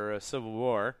for Civil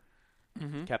War,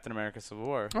 Captain America Civil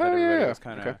War, that everybody yeah. was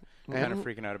kind of Okay. kind of And-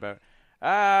 freaking out about.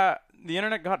 The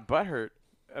internet got butthurt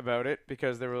about it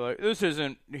because they were like, this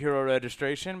isn't hero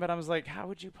registration, but I was like, how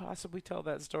would you possibly tell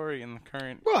that story in the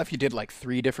current... Well, if you did like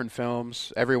 3 different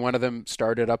films, every one of them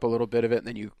started up a little bit of it, and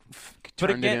then you But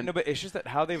turned it again, in. no, but it's just that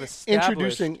how they've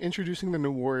established... Introducing the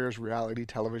New Warriors reality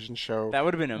television show That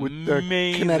would have been with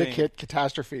amazing. the Connecticut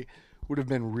catastrophe would have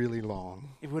been really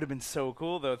long. It would have been so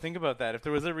cool, though. Think about that. If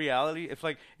there was a reality, if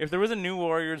there was a New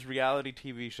Warriors reality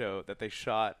TV show that they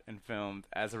shot and filmed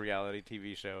as a reality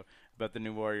TV show about the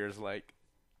New Warriors, like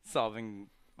solving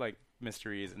like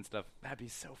mysteries and stuff, that'd be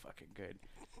so fucking good.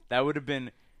 That would have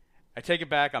been. I take it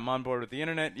back. I'm on board with the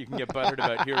internet. You can get butthurt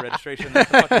about hero registration. That's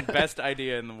the fucking best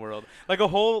idea in the world. Like a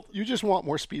whole. You just want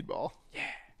more Speedball.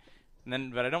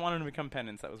 But I don't want him to become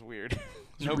Penance. That was weird.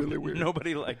 really weird.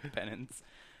 Nobody liked Penance.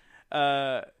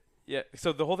 Yeah.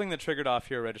 So the whole thing that triggered off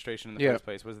hero registration in the first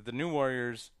place was that the New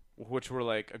Warriors, which were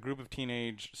like a group of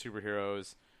teenage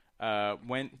superheroes,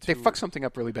 went to. They fucked something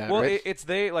up really bad, Well, right?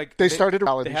 They started a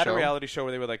reality They had show. a reality show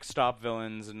where they would like stop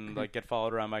villains and like get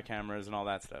followed around by cameras and all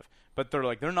that stuff. But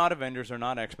they're not Avengers, they're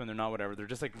not X-Men, they're not whatever. They're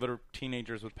just like little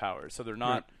teenagers with powers. So they're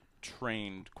not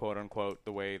trained, quote unquote,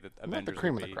 the way that Not Avengers the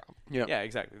cream would of the be. crop. Yeah. Yeah,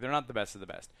 exactly. They're not the best of the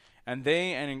best. And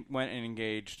they went and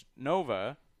engaged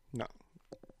Nova. No.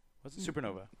 What's it?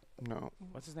 Supernova? No.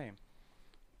 What's his name?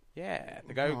 Yeah,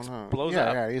 the guy who No. blows yeah,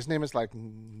 up. Yeah, his name is like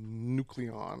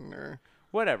Nucleon or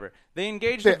Whatever. They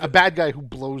engaged a bad guy who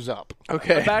blows up.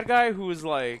 Okay. a bad guy who was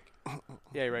like,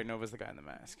 yeah, you're right. Nova's the guy in the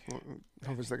mask.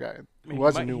 Who was the guy? He Who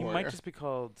was a might- new He warrior. might just be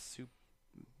called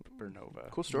Supernova.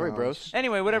 Cool story, No, bros.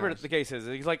 Anyway, whatever Nice. the case is,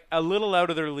 he's like a little out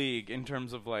of their league in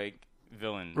terms of like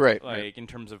villain, Right, Like right. in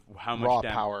terms of how Raw much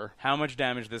power. how much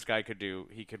damage this guy could do.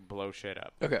 He could blow shit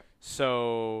up. Okay.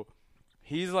 So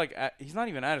he's like, he's not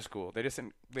even out of school. They just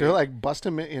They're like bust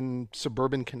him in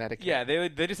suburban Connecticut. yeah,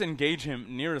 they just engage him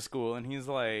near a school, and he's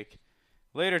like,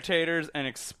 later taters, and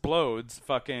explodes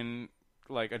fucking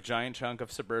like a giant chunk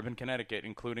of suburban Connecticut,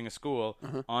 including a school,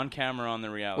 on camera on the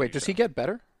reality. Wait, does show. he get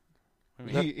better?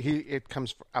 It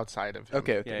comes outside of him.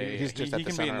 Okay. Yeah, Okay. yeah, He's yeah. just he at he the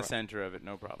can center be in the of it. center of it,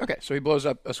 no problem. Okay. So he blows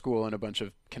up a school and a bunch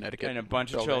of Connecticut And a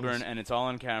bunch of buildings. children, and it's all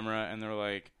on camera, and they're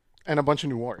like, And a bunch of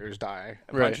new warriors die.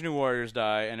 a Right. bunch of new warriors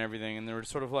die and everything, and they were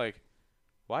sort of like,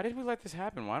 why did we let this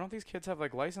happen? Why don't these kids have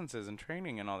like licenses and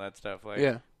training and all that stuff? Like,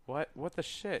 Yeah. what the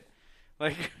shit?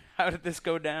 Like, how did this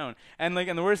go down? And like,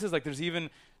 and the worst is like, there's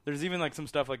even like some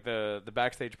stuff like the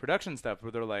backstage production stuff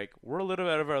where they're like, we're a little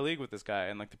out of our league with this guy,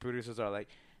 and like the producers are like,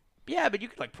 yeah, but you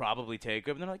could like probably take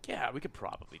him. And they're like, yeah, we could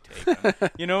probably take him.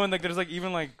 You know, and like there's like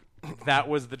even like that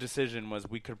was the decision, was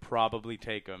we could probably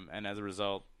take him, and as a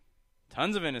result,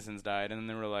 tons of innocents died. And then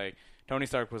they were like, Tony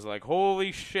Stark was like,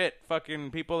 holy shit,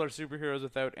 fucking people are superheroes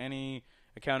without any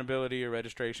accountability or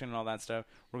registration and all that stuff.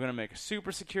 We're gonna make a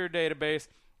super secure database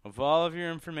of all of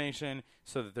your information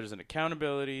so that there's an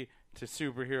accountability to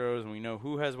superheroes, and we know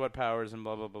who has what powers and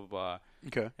blah blah blah blah.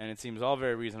 Okay. And it seems all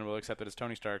very reasonable, except that it's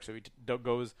Tony Stark, so he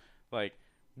goes like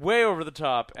way over the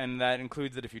top, and that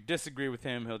includes that if you disagree with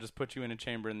him, he'll just put you in a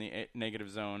chamber in the negative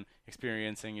zone,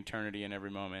 experiencing eternity in every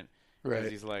moment. Right.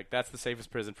 Because he's like, that's the safest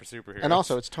prison for superheroes. And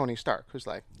also, it's Tony Stark, who's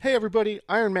like, hey, everybody,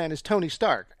 Iron Man is Tony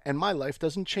Stark, and my life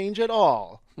doesn't change at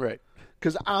all, Right.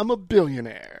 because I'm a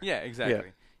billionaire. yeah, exactly.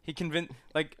 Yeah. He convinced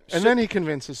like, And then he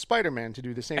convinces Spider-Man to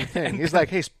do the same thing. He's like,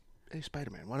 hey,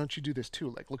 Spider-Man, why don't you do this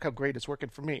too? Like, look how great it's working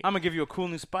for me. I'm gonna give you a cool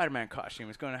new Spider-Man costume.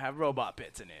 It's gonna have robot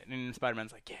bits in it. And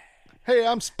Spider-Man's like, yeah. Hey,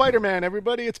 I'm Spider-Man,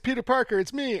 everybody. It's Peter Parker.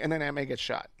 It's me. And then Aunt May gets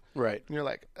shot. Right. And you're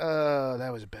like, that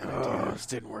was a bad idea. This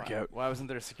didn't work out. Why wasn't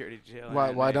there a security jail?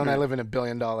 Why don't I live in a $1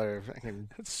 billion fucking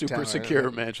Super town?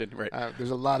 secure mansion. Right.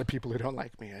 There's a lot of people who don't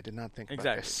like me. I did not think about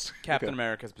Exactly. this. Captain Okay.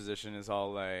 America's position is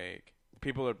all like,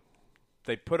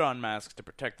 they put on masks to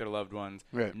protect their loved ones.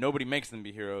 Right. Nobody makes them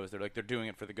be heroes. They're like, they're doing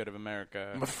it for the good of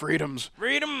America. My freedoms.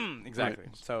 Freedom! Exactly.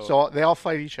 Right. So they all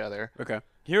fight each other. Okay.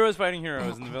 Heroes fighting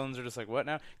heroes, and the villains are just like, what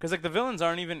now? Because like the villains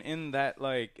aren't even in that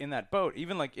boat.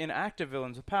 Even like inactive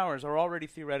villains with powers are already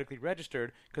theoretically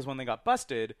registered, because when they got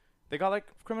busted, they got like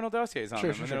criminal dossiers on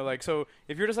them, and they're like, so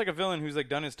if you're just like a villain who's like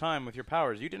done his time with your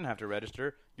powers, you didn't have to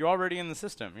register. You're already in the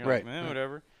system. You're Right. like,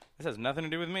 whatever. This has nothing to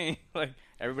do with me. Like,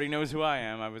 everybody knows who I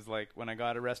am. I was like, when I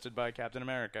got arrested by Captain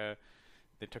America,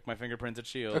 they took my fingerprints at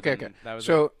S.H.I.E.L.D. Okay. and Okay. That was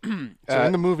So, it. So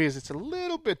in the movies, it's a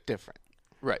little bit different.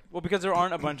 right. Well, because there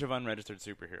aren't a bunch of unregistered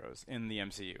superheroes in the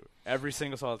MCU. Every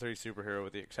single solitary superhero,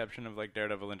 with the exception of like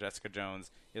Daredevil and Jessica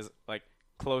Jones, is like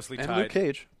closely And tied. Luke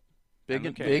Cage. And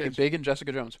Luke Cage. Big and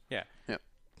Jessica Jones. Yeah. Yeah.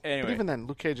 Anyway, But even then,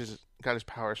 Luke Cage has got his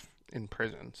powers in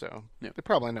prison, so Yeah. they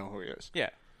probably know who he is. yeah.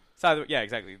 So either, yeah,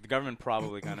 exactly. The government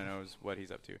probably kind of knows what he's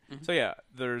up to. So yeah,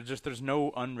 there's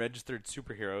no unregistered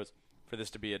superheroes for this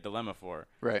to be a dilemma for.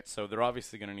 Right. So they're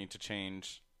obviously going to need to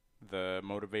change the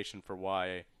motivation for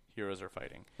why heroes are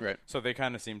fighting. Right. So they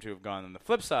kind of seem to have gone on the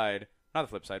flip side, not the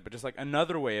flip side, but just like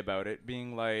another way about it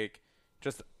being like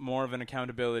just more of an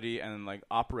accountability and like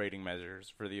operating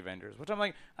measures for the Avengers, which I'm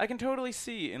like, I can totally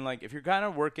see in like, if you're kind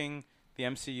of working the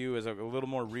MCU as a little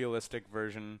more realistic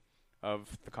version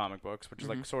of the comic books, which is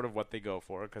like sort of what they go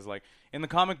for, because like in the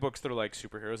comic books they're like,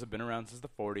 superheroes have been around since the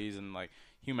 40s, and like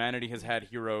humanity has had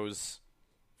heroes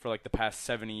for like the past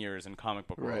 70 years in comic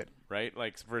book world, right?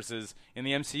 Like versus in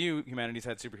the MCU, humanity's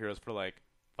had superheroes for like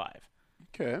 5.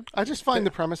 Okay. I just find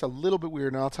the premise a little bit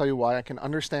weird, and I'll tell you why. I can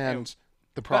understand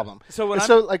the problem. so what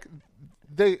like,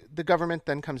 the government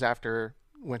then comes after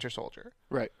Winter Soldier.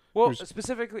 Right. Well,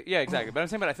 specifically, yeah, exactly. But I'm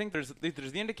saying, but I think there's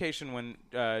the indication when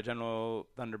General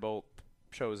Thunderbolt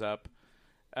shows up,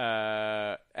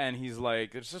 and he's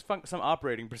like, there's just some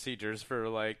operating procedures for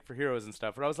heroes and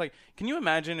stuff. Where I was like, can you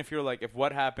imagine if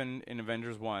what happened in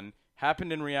Avengers 1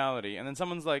 happened in reality, and then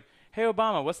someone's like, hey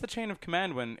Obama, what's the chain of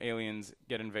command when aliens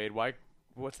get invaded?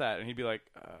 What's that? And he'd be like,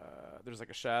 there's like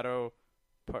a shadow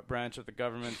branch of the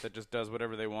government that just does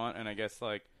whatever they want, and I guess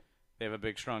like they have a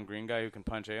big, strong green guy who can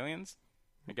punch aliens.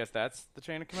 I guess that's the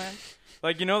chain of command.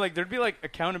 Like, you know, like there'd be like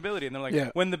accountability, and they're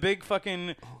like, when the big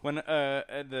fucking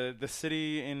the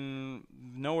city in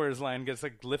Nowhere's Land gets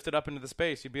like lifted up into the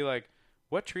space, you'd be like,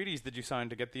 what treaties did you sign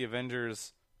to get the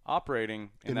Avengers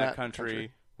operating in that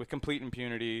country with complete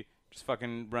impunity, just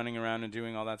fucking running around and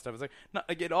doing all that stuff? It's like, no,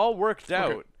 like it all worked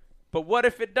out, but what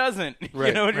if it doesn't?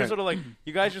 You know, you're sort of like,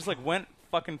 you guys just like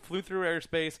flew through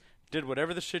airspace, did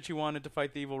whatever the shit you wanted to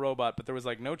fight the evil robot, but there was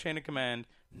like no chain of command,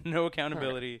 no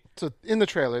accountability. Right. So in the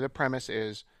trailer, the premise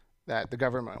is that the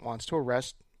government wants to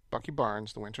arrest Bucky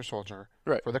Barnes, the Winter Soldier,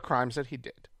 for the crimes that he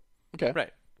did. Okay.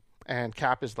 Right. And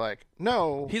Cap is like,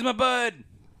 no. He's my bud.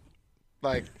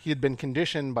 Like, he had been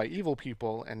conditioned by evil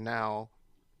people, and now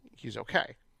he's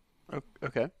okay.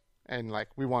 Okay. And like,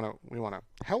 we want to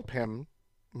help him,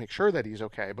 make sure that he's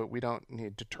okay, but we don't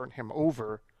need to turn him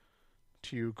over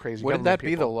to you crazy Wouldn't that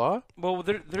people. be the law? Well,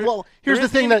 here's the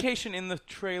thing: indication in the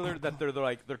trailer that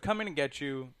they're coming to get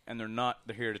you, and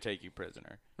they're here to take you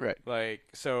prisoner. Right. Like,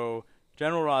 so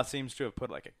General Ross seems to have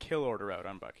put like a kill order out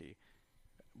on Bucky,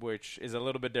 which is a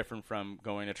little bit different from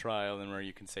going to trial and where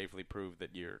you can safely prove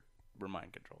that you're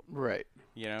mind controlled. Right.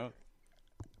 You know.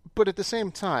 But at the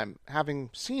same time, having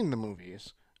seen the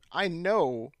movies, I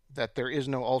know that there is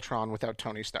no Ultron without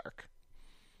Tony Stark.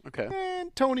 Okay.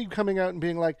 And Tony coming out and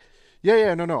being like,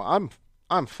 "Yeah, no,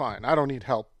 I'm fine. I don't need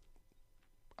help.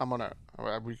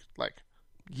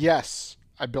 Yes,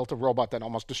 I built a robot that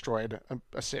almost destroyed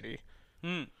a city,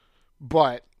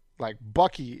 but like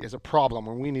Bucky is a problem,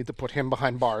 and we need to put him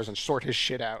behind bars and sort his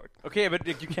shit out." Okay, but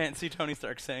you can't see Tony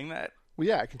Stark saying that. Well,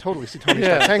 yeah, I can totally see Tony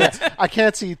Stark saying that. I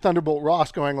can't see Thunderbolt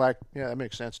Ross going like, "Yeah, that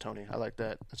makes sense, Tony. I like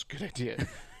that. That's a good idea."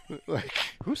 Like,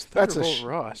 who's Thunderbolt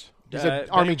Ross? He's an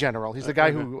army general. He's the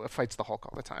guy who fights the Hulk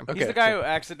all the time. Okay, he's the guy who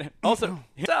accidentally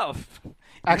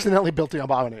built the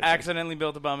Abomination. Accidentally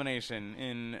built Abomination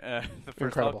in the first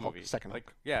Incredible Hulk movie. Second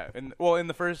Hulk. In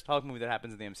the first Hulk movie that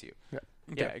happens in the MCU. Yeah.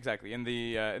 Yeah, exactly. In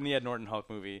the Ed Norton Hulk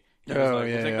movie, he Oh, was like,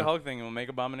 yeah, we'll take yeah. the Hulk thing and we'll make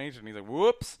Abomination. He's like,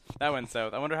 whoops, that went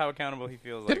south. I wonder how accountable he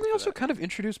feels. Didn't like we also that. kind of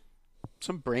introduce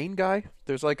some brain guy?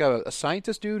 There's like a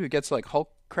scientist dude who gets like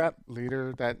Hulk crap.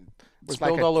 Leader that was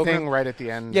Spilled like a all over thing him? right at the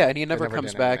end. Yeah, and he that never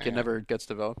comes did back. anything, It never gets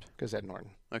developed. because Ed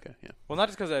Norton. Okay, yeah. Well, not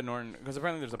just because Ed Norton, because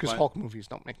apparently there's a Because bunch. Hulk movies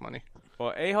don't make money.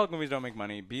 Well, A, Hulk movies don't make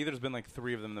money. B, there's been like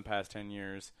 3 of them in the past 10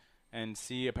 years. And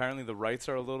C, apparently the rights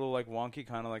are a little like wonky,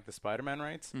 kind of like the Spider-Man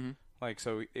rights. Mm-hmm. Like,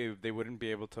 so they wouldn't be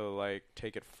able to like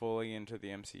take it fully into the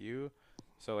MCU.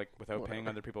 So like without paying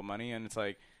other people money, and it's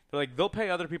like they'll pay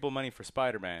other people money for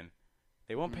Spider-Man.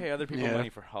 They won't pay other people money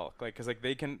for Hulk, like because like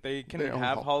they can own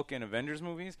have Hulk. Hulk in Avengers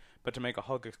movies, but to make a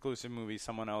Hulk exclusive movie,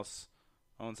 someone else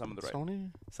owns some of the rights. Sony?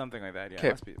 Something like that. Yeah,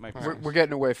 'Kay. might be We're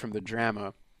getting away from the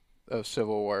drama of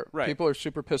Civil War. Right. People are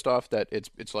super pissed off that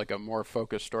it's like a more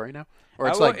focused story now, or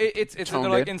it's well, like it's toned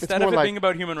like in. instead It's of more it like- being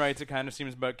about human rights, it kind of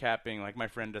seems about Cap being like, my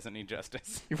friend doesn't need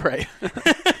justice. right,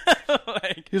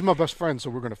 Like, He's my best friend, so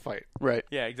we're going to fight. right.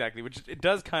 yeah, exactly. Which it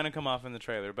does kind of come off in the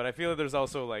trailer, but I feel like there's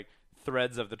also like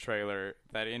threads of the trailer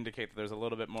that indicate that there's a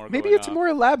little bit more. Maybe going it's on. more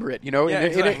elaborate, you know. Yeah, in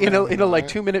exactly. a like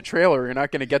 2-minute trailer, you're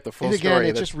not going to get the full And again, story.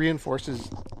 it That's- just reinforces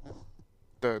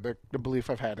the belief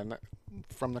I've had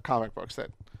from the comic books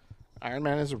that Iron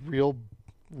Man is a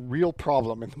real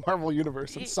problem in the Marvel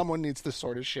universe, and someone needs to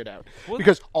sort his shit out. Well-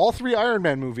 Because all 3 Iron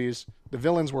Man movies, the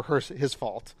villains were his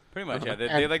fault. Pretty much, yeah.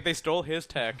 And- They stole his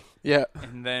tech yeah.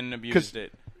 and then abused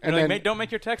it. and And like, then- don't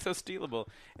make your tech so stealable.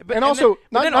 And also,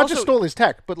 not just stole his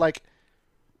tech, but like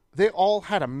they all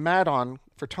had a mad-on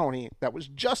for Tony that was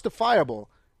justifiable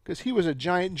because he was a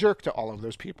giant jerk to all of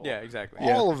those people. Yeah, exactly.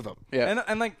 All of them. Yeah.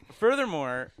 And like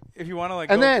furthermore, if you want to like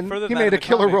And go then further he than made that a in the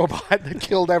killer comics- robot that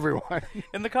killed everyone.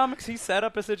 In the comics, he set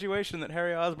up a situation that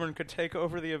Harry Osborn could take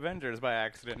over the Avengers by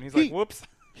accident. And he's like, whoops.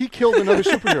 He killed another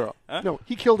superhero. Huh? No,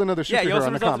 he killed another Yeah, he superhero also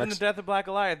in the resulted in comics. the death of Black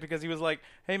Goliath because he was like,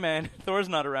 hey man, Thor's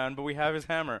not around, but we have his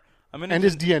hammer. And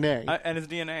his DNA. And his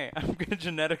DNA. I'm going to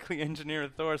genetically engineer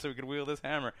Thor so he could wield his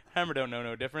hammer. Hammer don't know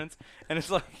no difference. And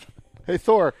it's like, Hey,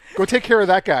 Thor, go take care of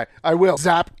that guy. I will.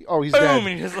 Zap. Oh, he's boom, dead. and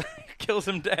he just like kills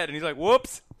him dead. And he's like,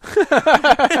 whoops.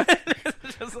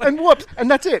 Just like, And whoops. And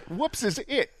that's it. Whoops is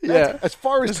it. That's Yeah. as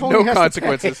far as There's Tony no has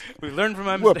consequences. to pay. we learned from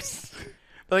our Whoops. mistakes.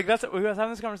 But like that's we was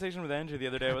having this conversation with Andrew the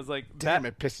other day. I was like, Damn,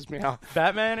 it pisses me off.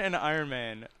 Batman and Iron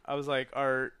Man, I was like,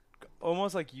 are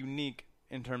almost like unique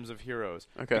in terms of heroes.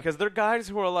 Okay. Because they're guys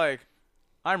who are like,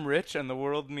 I'm rich and the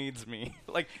world needs me.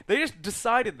 Like they just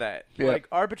decided that, Yeah. like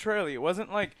arbitrarily. It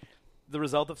wasn't like the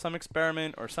result of some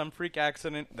experiment or some freak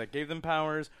accident that gave them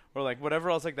powers or like whatever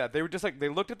else like that. They were just like they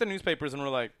looked at the newspapers and were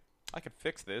like, I could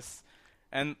fix this,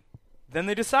 and then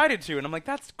they decided to, and I'm like,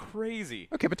 that's crazy.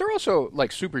 Okay, but they're also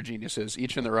like super geniuses,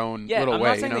 each in their own little I'm way.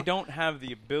 not saying you know? they don't have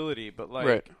the ability, but like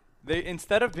Right. they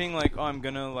instead of being like, oh, I'm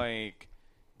gonna like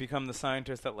become the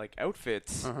scientist that like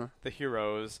outfits the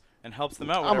heroes and helps them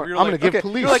out. I'm Whatever. going to give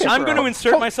police. You're like, I'm super going to help.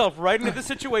 insert myself right into the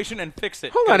situation and fix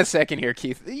it. Hold on a second here,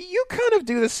 Keith. You kind of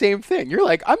do the same thing. You're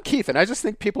like, I'm Keith, and I just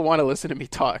think people want to listen to me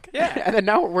talk. Yeah. And then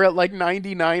now we're at like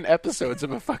 99 episodes of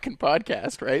a fucking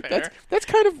podcast, right? Fair. That's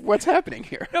kind of what's happening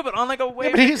here. No, but on like a way.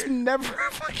 But he's never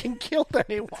fucking killed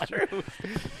anyone.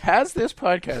 Has this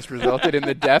podcast resulted in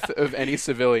the death of any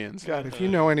civilians? God, if you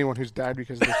know anyone who's died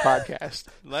because of this podcast,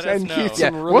 Let us send know. Keith Yeah,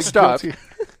 some really we'll stop. guilty-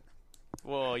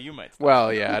 Well, you might. Stop.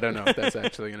 Well, yeah, I don't know if that's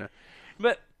actually gonna.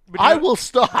 But I will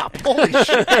stop. Holy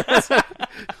shit.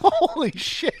 Holy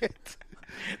shit.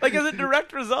 Like, as a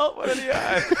direct result, what are the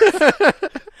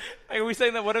odds? Like, are we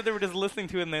saying that what if they were just listening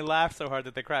to it and they laughed so hard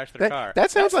that they crashed their car?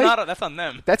 That sounds that's like that's on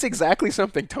them. That's exactly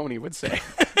something Tony would say.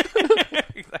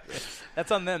 Exactly.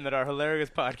 That's on them that our hilarious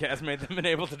podcast made them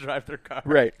unable to drive their car.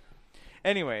 Right.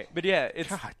 Anyway, but yeah, it's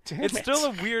God damn it's it. still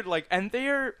a weird and they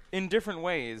are in different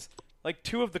ways. Like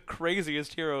two of the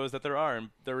craziest heroes that there are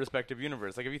in their respective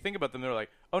universe. Like if you think about them, they're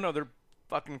like, oh no, they're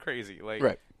fucking crazy. Like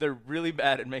Right. they're really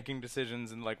bad at making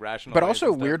decisions and like rational. But ways also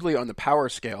and stuff. weirdly on the power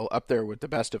scale up there with the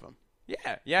best of them.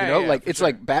 Yeah, You know, like for it's sure.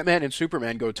 like Batman and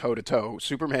Superman go toe to toe.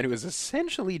 Superman, who is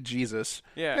essentially Jesus,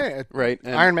 yeah. Yeah, right?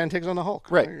 And- Iron Man takes on the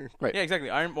Hulk. Right. Right. Yeah, exactly.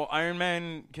 Iron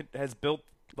Man has built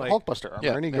like Hulkbuster armor,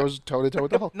 Yeah, and he yeah. goes toe to toe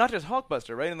with the Hulk. not just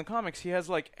Hulkbuster, right? In the comics, he has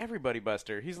like everybody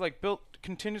Buster. He's like built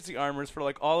contingency armors for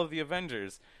like all of the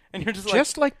Avengers, and you're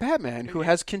Just like Batman, who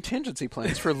has contingency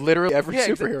plans for literally every yeah,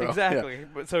 superhero. exactly. Yeah.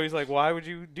 But so he's like, why would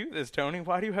you do this, Tony?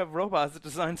 Why do you have robots that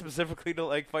designed specifically to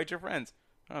like fight your friends?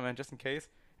 Oh man, just in case.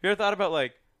 You ever thought about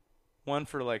like one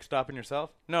for like stopping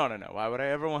yourself? No. Why would I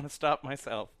ever want to stop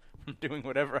myself from doing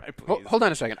whatever I please? Hold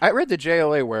on a second. I read the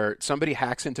JLA where somebody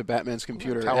hacks into Batman's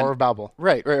computer. Tower and, of Babel.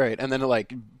 Right. And then it,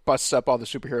 like, busts up all the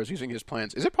superheroes using his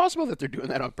plans. Is it possible that they're doing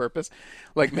that on purpose?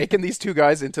 Like, making these two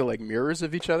guys into, like, mirrors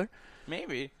of each other?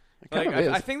 Maybe. kind Like of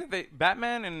is. I think that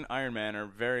Batman and Iron Man are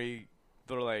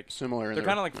they're like Similar in They're their-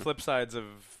 kind of like flip sides of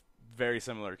very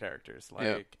similar characters. Like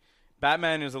Yeah.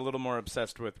 Batman is a little more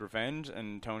obsessed with revenge,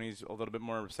 and Tony's a little bit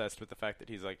more obsessed with the fact that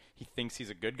he's like he thinks he's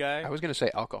a good guy. I was going to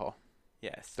say alcohol.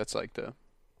 Yes. That's like the...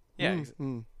 yeah.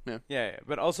 Yeah.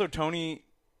 But also Tony,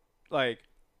 like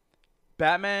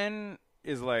Batman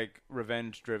is like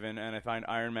revenge driven, and I find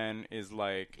Iron Man is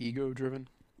like Ego-driven?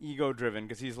 ego driven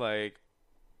because he's like,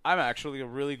 I'm actually a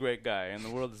really great guy, and the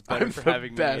world is better I'm for the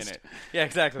having best. me in it. Yeah,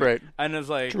 exactly. Right. And it's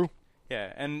like, True.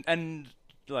 yeah, and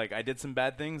like I did some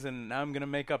bad things, and now I'm gonna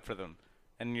make up for them.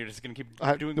 And you're just gonna keep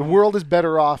doing The world is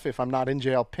better off if I'm not in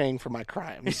jail paying for my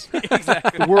crimes.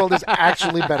 exactly. The world is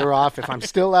actually better off if I'm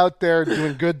still out there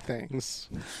doing good things.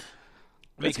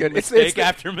 Making good. mistake the-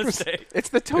 after mistake. It's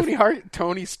the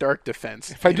Tony Stark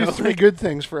defense. If I you do know? 3 good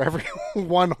things for every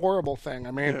one horrible thing,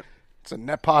 I mean, it's a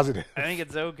net positive. I think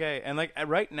it's okay. And like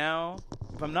right now,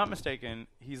 if I'm not mistaken,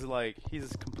 he's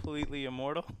completely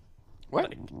immortal. What?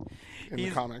 Like, In the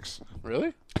he's- comics.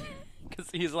 Really? Because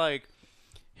he's like,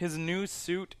 his new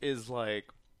suit is like,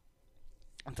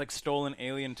 it's like stolen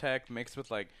alien tech mixed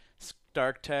with like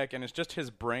Stark tech, and it's just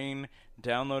his brain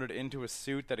downloaded into a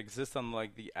suit that exists on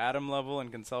like the atom level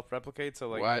and can self-replicate. So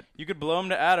like, What? you could blow him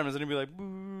to atoms and he'd be like,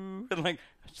 boo, and like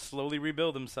slowly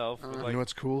rebuild himself. with, You like, know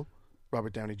what's cool?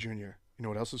 Robert Downey Jr. You know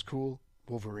what else is cool?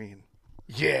 Wolverine.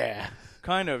 Yeah.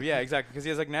 kind of, yeah, exactly. Because he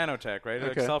has like nanotech, right?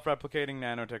 Like Okay. self-replicating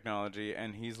nanotechnology,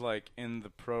 and he's like in the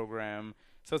program.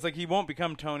 So it's like he won't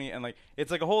become Tony, and like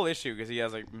it's like a whole issue because he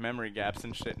has like memory gaps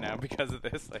and shit now because of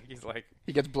this. Like he's like,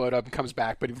 He gets blown up and comes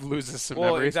back, but he loses some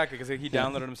well, memories. exactly because he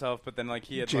downloaded himself, but then like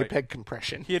he had JPEG like,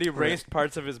 compression. he had erased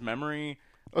parts of his memory.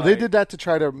 Oh, they like- did that to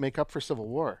try to make up for Civil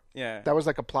War. Yeah, That was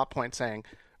like a plot point saying,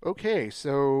 okay,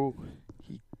 so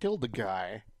he killed the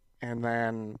guy and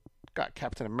then got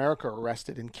Captain America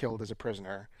arrested and killed as a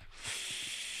prisoner.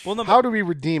 well, no, How do we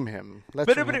redeem him? Let's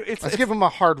it's- give him a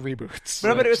hard reboot.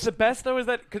 but it's the best though is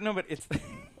that but it's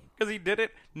because he did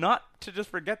it not to just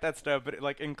forget that stuff, but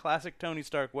like in classic Tony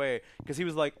Stark way because he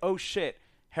was like, oh shit,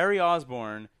 Harry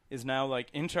Osborn is now like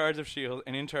in charge of S.H.I.E.L.D.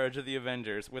 and in charge of the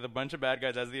Avengers with a bunch of bad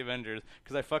guys as the Avengers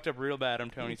because I fucked up real bad. I'm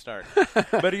Tony Stark.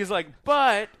 But he's like,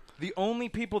 but the only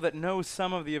people that know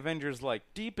some of the Avengers like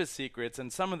deepest secrets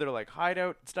and some of their like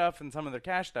hideout stuff and some of their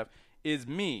cash stuff is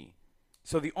me.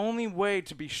 So the only way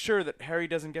to be sure that Harry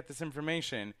doesn't get this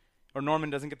information or Norman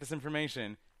doesn't get this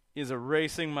information is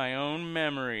erasing my own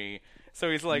memory. So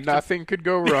he's like, Nothing could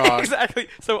go wrong. exactly.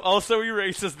 So also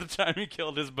erases the time he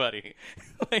killed his buddy.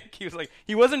 Like he was like,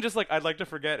 he wasn't just like, I'd like to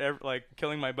forget like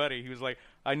killing my buddy. He was like,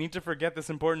 I need to forget this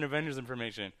important Avengers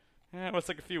information. Yeah, it's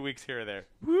like a few weeks here or there.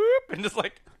 Whoop, and just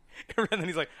like, and then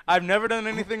he's like, I've never done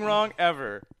anything wrong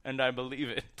ever, and I believe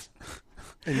it.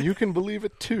 And you can believe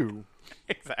it too,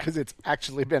 Exactly. because it's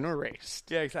actually been erased.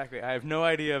 Yeah, exactly. I have no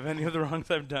idea of any of the wrongs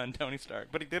I've done, Tony Stark,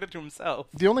 but he did it to himself.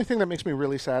 The only thing that makes me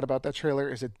really sad about that trailer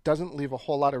is it doesn't leave a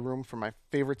whole lot of room for my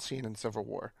favorite scene in Civil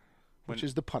War, which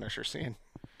is the Punisher scene.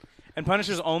 And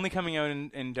Punisher's only coming out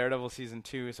in Daredevil season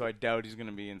 2, so I doubt he's going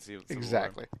to be in Civil War.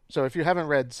 Exactly. So if you haven't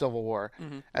read Civil War,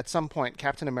 at some point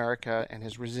Captain America and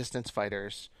his resistance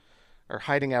fighters are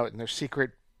hiding out in their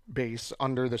secret base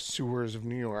under the sewers of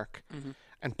New York,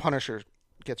 and Punisher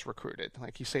gets recruited.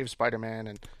 Like, he saves Spider-Man,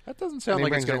 and That doesn't sound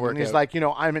like it's going to work and he's out. like,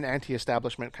 I'm an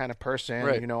anti-establishment kind of person.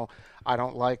 Right. I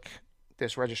don't like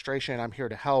this registration. I'm here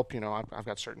to help. I've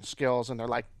got certain skills. And they're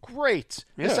like, great.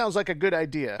 This Yeah. sounds like a good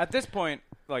idea. At this point,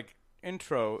 like,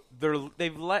 intro,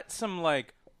 they've let some,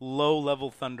 like, low-level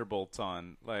Thunderbolts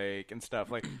on, like, and stuff.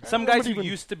 Like, some guys who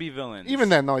used to be villains. Even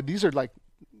then, though, these are like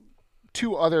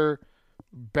two other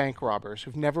bank robbers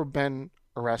who've never been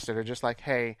arrested are just like,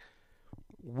 hey,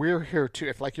 we're here too.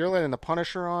 If like you're letting the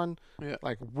Punisher on, Yeah.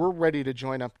 like we're ready to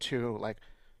join up too. Like,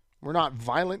 we're not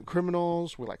violent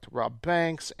criminals. We like to rob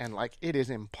banks, and like it is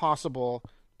impossible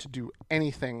to do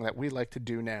anything that we like to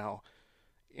do now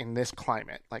in this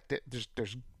climate. Like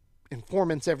there's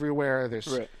informants everywhere. There's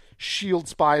Right. shield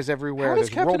spies everywhere. How does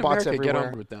There's Captain robots America everywhere.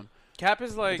 get on with them? Cap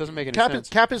is It like... doesn't make any Cap sense.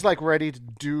 Cap is like ready to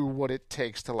do what it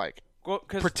takes to like Well,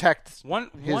 'cause protect one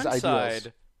his ideals.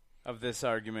 side of this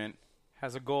argument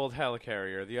has a gold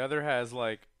helicarrier. The other has,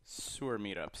 like, sewer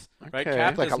meetups. Right? Okay.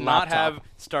 Cap Like does a not laptop. have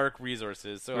Stark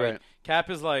resources. So, Right. like, Cap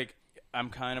is like, I'm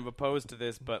kind of opposed to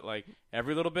this, but, like,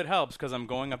 every little bit helps because I'm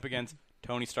going up against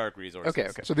Tony Stark resources. Okay.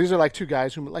 So these are like two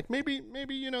guys who like maybe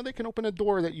they can open a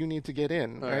door that you need to get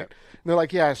in, right? right. And they're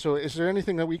like, yeah. So is there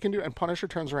anything that we can do? And Punisher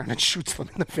turns around and shoots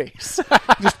them in the face,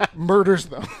 just murders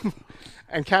them.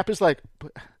 And Cap is like,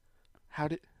 but how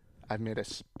did I made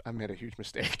a huge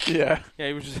mistake? Yeah. Yeah,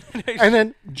 he was just... And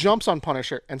then jumps on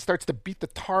Punisher and starts to beat the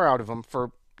tar out of him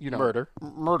for Murder.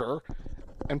 Murder.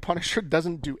 And Punisher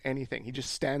doesn't do anything. He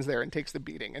just stands there and takes the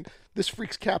beating. And this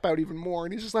freaks Cap out even more.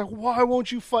 And he's just like, why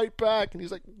won't you fight back? And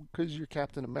he's like, because you're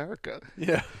Captain America.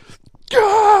 Yeah.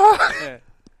 Yeah.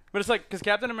 But it's like, because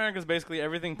Captain America is basically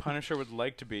everything Punisher would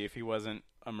like to be if he wasn't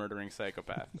a murdering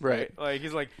psychopath. Right. Like,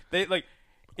 he's like, they, like...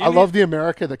 I love the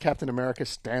America that Captain America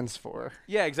stands for.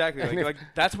 Yeah, exactly. And if- Like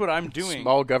that's what I'm doing.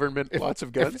 Small government, lots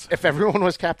of guns. If everyone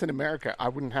was Captain America, I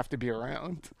wouldn't have to be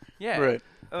around. Yeah. Right.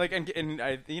 Like, and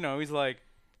I, he's like,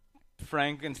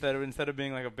 Frank, instead of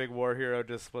being like a big war hero,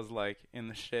 just was like in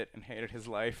the shit and hated his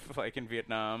life, like in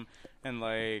Vietnam,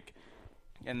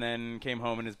 and then came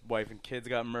home and his wife and kids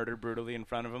got murdered brutally in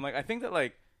front of him. Like, I think that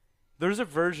like there's a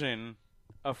version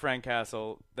of Frank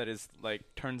Castle that is like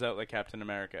turns out like Captain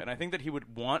America, and I think that he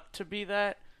would want to be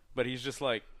that, but he's just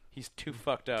like he's too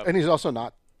fucked up. And he's also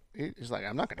not. He's like,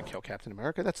 I'm not going to kill Captain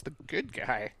America. That's the good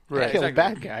guy. Right. I kill Exactly.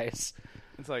 bad guys.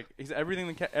 It's like he's everything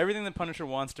that Punisher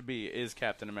wants to be is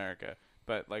Captain America,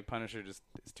 but like Punisher just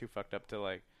is too fucked up to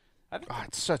like. I think Oh,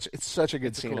 it's such a good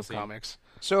It's a scene cool of scene. comics.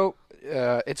 So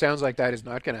it sounds like that is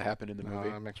not going to happen in the movie.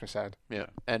 It makes me sad. Yeah.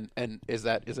 And is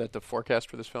that the forecast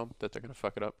for this film that they're going to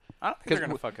fuck it up? I don't think they're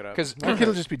gonna fuck it up. Because I think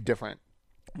it'll just be different.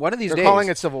 one of these They're days, calling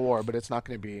it Civil War, but it's not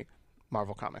going to be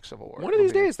Marvel Comics Civil War. one of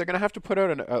these days, they're going to have to put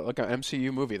out like an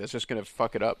MCU movie that's just going to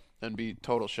fuck it up and be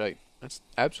total shite. That's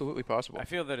absolutely possible. I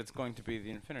feel that it's going to be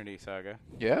the Infinity Saga.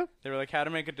 Yeah. They were like, how to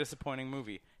make a disappointing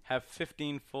movie. Have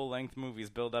 15 full-length movies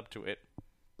build up to it.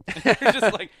 You're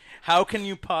just like, how can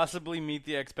you possibly meet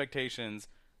the expectations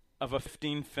of a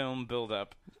 15-film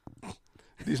build-up?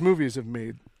 These movies have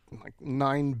made like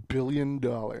 $9 billion,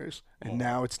 and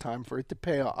now it's time for it to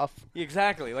pay off.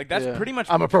 Exactly. Like, that's Yeah. pretty much...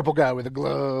 I'm a purple guy with a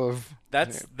glove.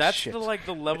 that's Shit. the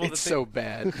level It's that so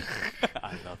bad.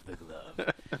 I love the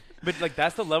glove. But like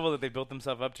that's the level that they built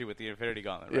themselves up to with the Infinity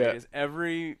Gauntlet, right? Yeah. Is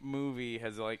every movie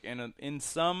has like in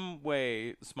some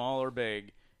way, small or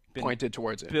big, been Pointed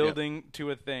towards it. yeah. building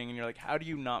to a thing, and you're like, how do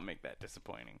you not make that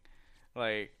disappointing?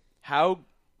 Like how,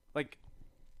 like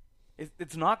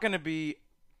it's not going to be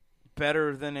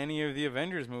better than any of the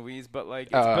Avengers movies, but like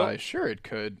it's built. Sure, it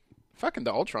could. Fucking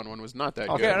the Ultron one was not that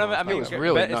Okay, good. Yeah, no, I mean, It was okay,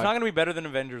 really but it's not. not going to be better than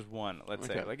Avengers 1, let's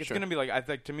say. Okay, Like, it's sure. going to be like, I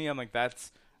think, to me, I'm like,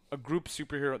 that's a group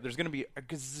superhero. There's going to be a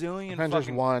gazillion Avengers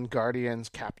fucking... 1, Guardians,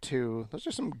 Cap 2. Those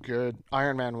are some good.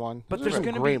 Iron Man 1. But Those are there's some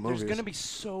going to great be movies. there's going to be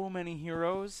so many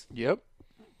heroes Yep.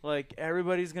 Like,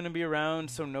 everybody's going to be around,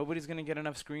 so nobody's going to get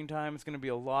enough screen time. It's going to be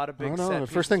a lot of big Oh, no. set The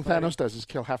first pieces thing fighting. Thanos does is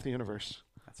kill half the universe.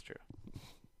 That's true.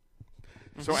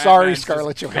 So Ant-Man's sorry, just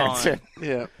Scarlett Johansson.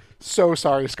 Yeah. So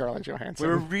sorry, Scarlett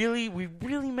Johansson. We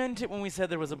really meant it when we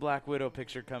said there was a Black Widow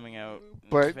picture coming out.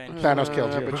 But Eventually. Thanos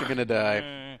killed you. But you're gonna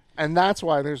die. And that's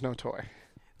why there's no toy.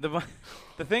 The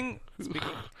thing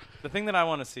that I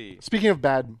want to see. Speaking of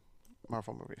bad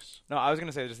Marvel movies. No, I was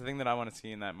gonna say just the thing that I want to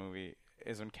see in that movie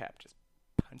is when Cap just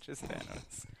punches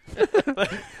Thanos.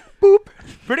 Boop.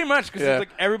 Pretty much, because Yeah. it's like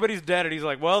everybody's dead, and he's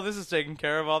like, "Well, this is taken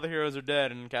care of. All the heroes are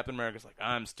dead." And Captain America's like,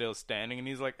 "I'm still standing," and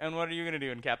he's like, "And what are you gonna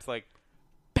do?" And Cap's like,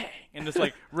 "Bang!" and just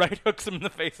like right hooks him in the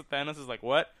face. And Thanos is like,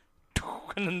 "What?"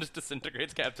 And then just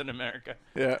disintegrates Captain America.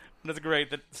 Yeah. And it's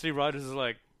great that Steve Rogers is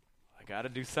like, "I gotta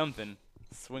do something.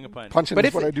 Swing a punch." Punching But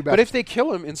is what I do best. but if they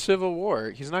kill him in Civil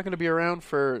War, he's not going to be around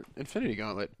for Infinity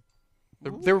Gauntlet.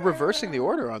 They're reversing the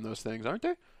order on those things, aren't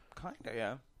they? Kinda,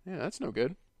 yeah. Yeah, that's no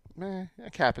good. a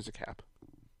Cap is a Cap.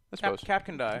 I suppose. Cap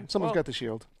can die. Someone's got the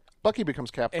shield. Bucky becomes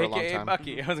Cap for a long AKA time.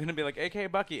 Bucky. I was gonna be like AKA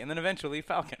Bucky, and then eventually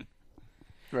Falcon.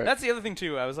 Right. That's the other thing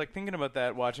too. I was like thinking about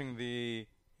that watching the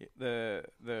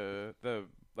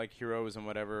like heroes and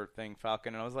whatever thing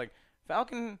Falcon, and I was like,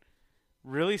 Falcon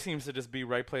really seems to just be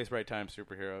right place, right time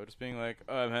superhero. Just being like,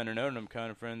 oh, I'm hanging out and I'm kind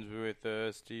of friends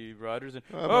with Steve Rogers, and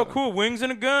oh, cool, wings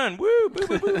and a gun, woo, boo,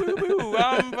 boo, boo, boo, boo.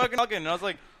 I'm fucking Falcon. And I was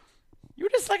like, you're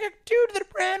just like a dude that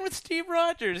ran with Steve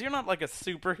Rogers. You're not like a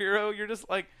superhero. You're just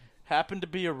like happen to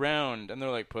be around. And they're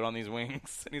like, put on these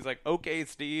wings, and he's like, okay,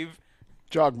 Steve.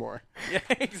 Jog more. Yeah,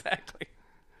 exactly.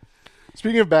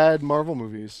 Speaking of bad Marvel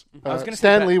movies, I was gonna say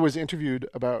Stan that- Lee was interviewed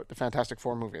about the Fantastic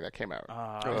Four movie that came out.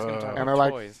 I was going to talk And about they're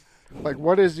like- toys. Like,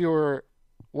 what is your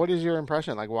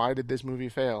impression? Like, why did this movie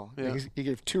fail? Yeah. He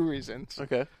gave two reasons.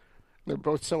 Okay. They're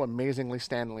both so amazingly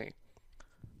Stan Lee.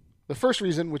 The first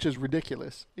reason, which is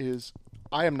ridiculous, is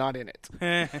I am not in it.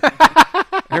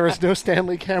 There is no Stan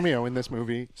Lee cameo in this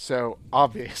movie, so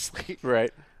obviously.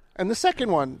 Right. And the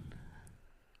second one,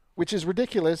 which is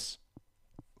ridiculous,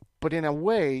 but in a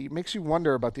way makes you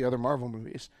wonder about the other Marvel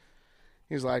movies.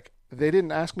 He's like, they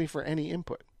didn't ask me for any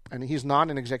input, and he's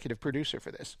not an executive producer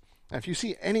for this. And if you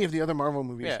see any of the other Marvel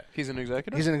movies, Yeah. He's an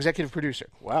executive? he's an executive producer.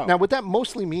 Wow. Now, what that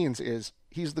mostly means is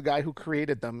he's the guy who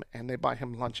created them, and they buy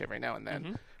him lunch every now and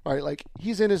then. Right? Like,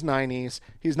 he's in his 90s.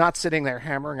 He's not sitting there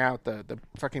hammering out the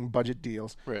fucking budget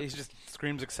deals. Right. He just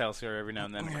screams Excelsior every now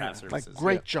and then in craft Like, services.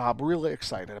 great job. Really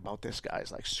excited about this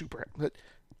guy's like super. But,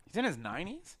 He's in his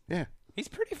 90s? yeah. He's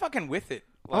pretty fucking with it.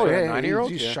 Oh, a yeah.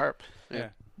 90-year-old? He's Yeah. sharp. Yeah.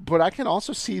 But I can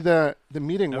also see the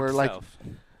meeting where, like, where,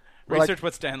 like- Research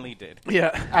what Stan Lee did.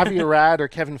 Yeah. Avi Arad or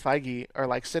Kevin Feige are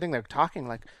like sitting there talking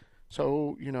like,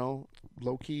 so,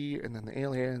 Loki and then the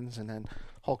aliens and then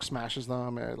Hulk smashes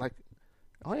them. Like,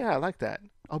 oh yeah, I like that.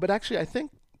 Oh, but actually I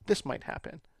think this might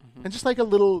happen. And just like a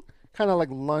little kind of like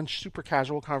lunch, super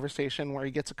casual conversation where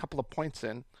he gets a couple of points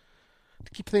in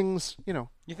to keep things, You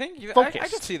think? I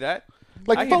Focused. could see that.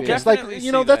 like I can focused. Like, definitely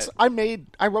see that's, that.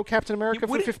 I wrote Captain America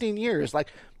for wouldn't- 15 years. Like,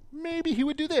 maybe he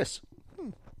would do this.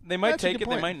 They might That's a take good it,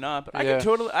 they point. might not. But Yeah.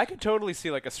 I could totally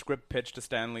see like a script pitch to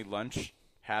Stanley lunch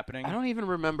happening. I don't even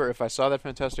remember if I saw that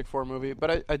Fantastic Four movie,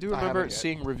 but I do remember haven't yet.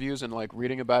 seeing reviews and like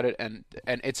reading about it, and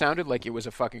it sounded like it was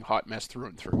a fucking hot mess through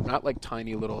and through, not like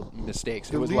tiny little mistakes.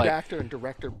 The it was lead like actor and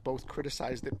director both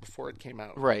criticized it before it came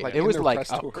out. right, Like, it in was their like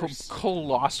press a tours.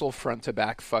 colossal front to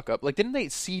back fuck up. Like, didn't they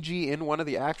CG in one of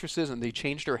the actresses and they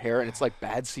changed her hair, and it's like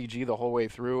bad CG the whole way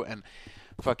through, and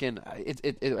fucking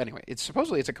anyway, it's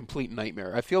supposedly it's a complete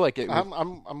nightmare. I feel like it.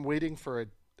 Was, I'm waiting for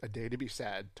a day to be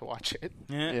sad to watch it.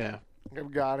 yeah.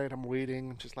 I've got it. I'm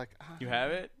waiting. Just like You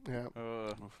have it? yeah.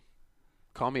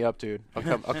 Call me up, dude. I'll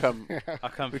come. I'll come. I'll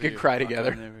come We for could you. cry I'll come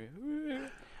together. there for you.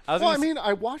 I was Well, I gonna mean,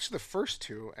 I watched the first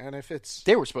two, and if it's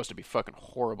They were supposed to be fucking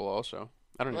horrible. Also,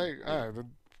 I don't know. like the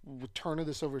Return of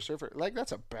the Silver Surfer, like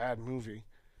that's a bad movie.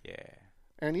 yeah.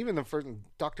 And even the first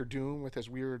Doctor Doom with his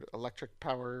weird electric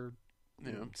power.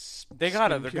 Yeah. They're skin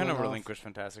gonna peeling off. relinquish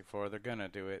Fantastic Four. They're gonna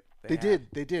do it. They did.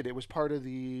 They did. It was part of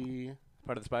the.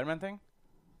 Part of the Spider-Man thing?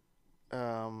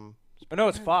 Um, But no,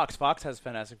 it's Fox. Fox has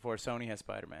Fantastic Four. Sony has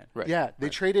Spider-Man. Right. Yeah, they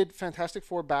traded Fantastic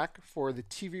Four back for the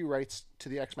TV rights to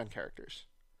the X-Men characters.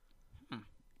 And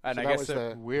So I that guess was they're-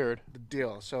 the Weird.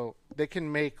 deal. So they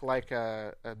can make like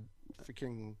a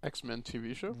freaking X-Men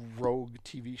TV show. rogue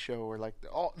TV show or like the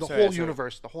So, whole yeah,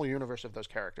 so- universe of those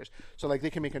characters. So like they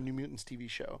can make a New Mutants TV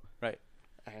show, right.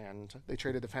 and they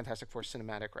traded the Fantastic Four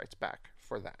cinematic rights back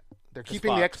for that. They're 'Cause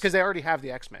keeping the X Fox- because they already have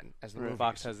the X-Men as the Right. movies.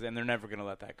 Fox has, and they're never gonna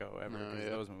let that go ever No, because yeah.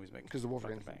 those movies make because the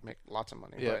Wolverine fucking bank. make lots of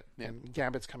money. Yeah, but yeah. and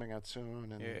Gambit's coming out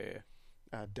soon, and Yeah.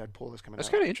 Deadpool is coming That's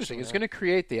out. kind of interesting. So, It's going to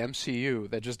create the MCU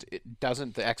that just it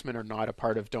doesn't. The X-Men are not a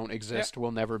part of. Don't exist.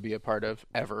 Will never be a part of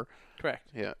ever. Correct.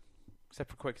 Yeah. Except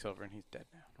for Quicksilver, and he's dead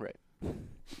now. Right.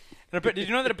 And did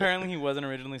you know that apparently he wasn't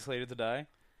originally slated to die?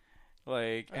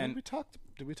 Like, and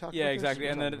Did we talk? yeah, about exactly.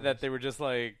 This? And then that they were just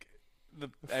like the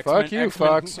Fuck you,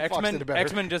 Fox. X-Men did it better.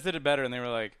 X-Men just did it better, and they were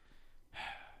like,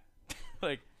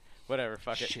 like whatever,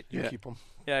 fuck it. Shit, you Yeah. keep them.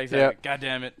 Yeah, exactly. Yeah. God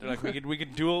damn it. They're like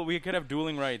we could have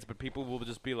dueling rights, but people will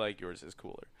just be like, yours is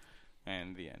cooler.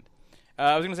 And the end.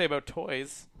 I was gonna say about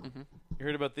toys. Mhm. You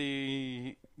heard about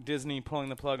the Disney pulling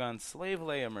the plug on Slave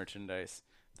Leia merchandise.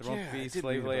 There won't Yeah, I be did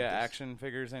Slave read Leia about this. action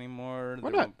figures anymore.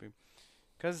 Why There not? won't be,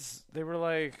 because they were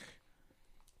like,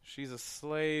 she's a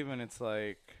slave and it's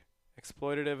like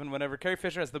exploitative and whatever. Carrie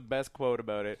Fisher has the best quote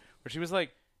about it, where she's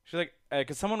like,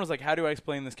 because someone was like, how do I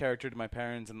explain this character to my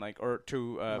parents and like, or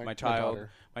to my child,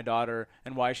 my daughter,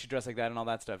 and why is she dressed like that and all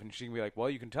that stuff? And she can be like, well,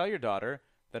 you can tell your daughter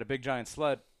that a big giant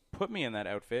slut put me in that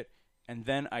outfit, and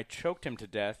then I choked him to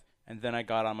death, and then I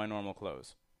got on my normal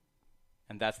clothes.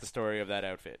 And that's the story of that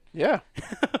outfit. Yeah.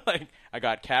 Like, I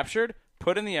got captured,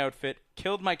 put in the outfit,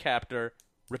 killed my captor,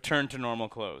 returned to normal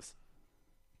clothes.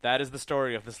 That is the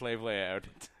story of the Slave Leia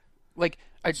outfit. Like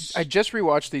I just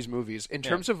rewatched these movies. In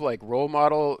terms of like role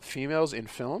model females in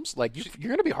films, like you're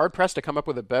going to be hard pressed to come up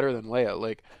with a better than Leia.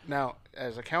 Like Now,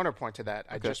 as a counterpoint to that,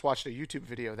 I just watched a YouTube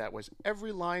video that was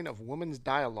every line of woman's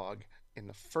dialogue in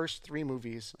the first 3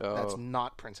 movies that's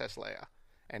not Princess Leia.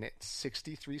 And it's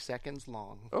 63 seconds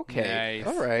long. okay, Nice.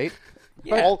 all right.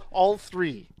 All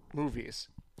 3 movies.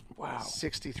 Wow.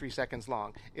 63 seconds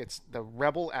long. It's the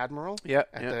Rebel Admiral Yeah,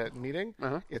 at yeah. the meeting.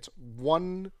 Uh-huh. It's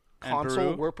one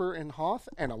console Beru? Werper in Hoth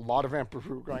and a lot of Emperor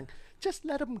going, just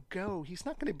let him go. He's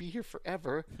not going to be here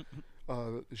forever.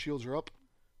 The shields are up.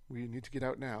 We need to get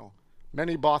out now.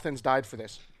 Many Bothans died for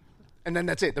this. And then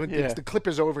that's it. Yeah. The clip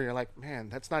is over. You're like, man,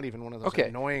 that's not even one of those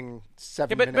annoying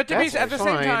 7-minute. But to be, That's at the same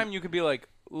fine. time, you could be like,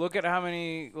 look at how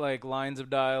many like lines of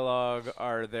dialogue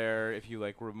are there if you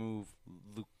like remove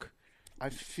Luke. I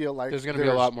feel like There's going to be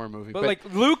a lot more movie. But like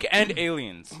Luke and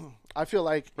aliens, I feel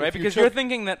like right? if Because you you're took,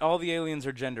 thinking that all the aliens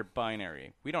are gender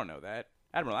binary. We don't know that.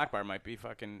 Admiral Akbar might be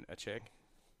fucking a chick,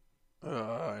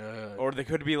 or they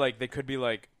could be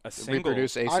like a single.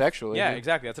 reproduce asexually. Yeah,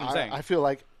 exactly. That's what I'm saying. I feel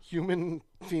like human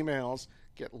females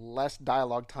get less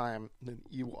dialogue time than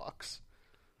Ewoks.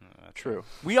 True.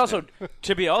 We also,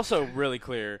 to be also really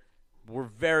clear, we're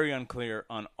very unclear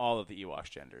on all of the Ewok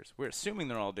genders. We're assuming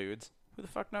they're all dudes. Who the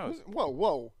fuck knows?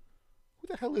 Whoa. Who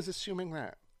the hell is assuming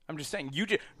that? I'm just saying.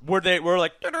 Were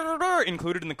like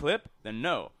included in the clip? Then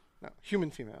no. No, human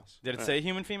females. Did it say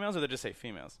human females or did it just say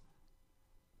females?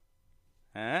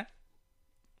 Huh?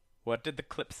 What did the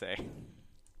clip say?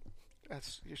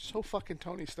 You're so fucking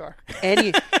Tony Stark. Any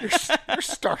You're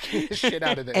starking the shit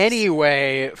out of this.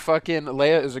 anyway, fucking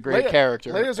Leia is a great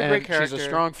character. Leia's a and great character. She's a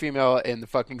strong female in the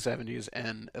fucking 70s,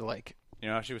 and like, You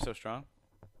know how she was so strong?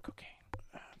 Cocaine.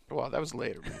 well, that was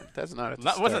later. Man. That's not. At the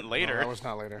That start. wasn't No, later. that was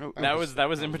not later. That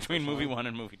was in between movie 1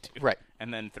 and movie 2. Right.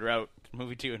 And then throughout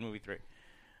movie 2 and movie 3.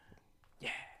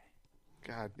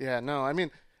 God, yeah, no. I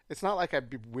mean, it's not like I'd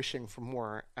be wishing for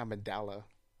more Amidala.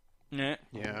 Yeah.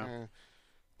 Yeah. Eh,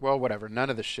 Well, whatever.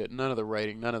 None of the shit. None of the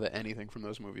writing. None of the anything from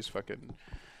those movies. Fucking.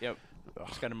 Yep.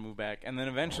 Just got to move back. And then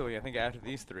eventually, I think after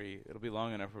these 3, it'll be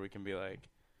long enough where we can be like,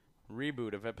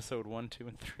 reboot of episode 1, 2,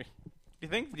 and 3. Do you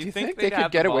think Do you they'd think they have could the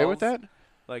get away with balls, that?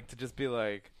 Like, to just be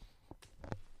like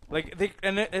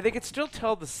they could still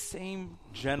tell the same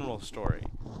general story,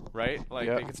 right? Like,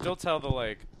 Yeah. they could still tell the,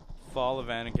 like, fall of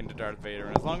Anakin to Darth Vader.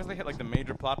 And as long as they hit, like, the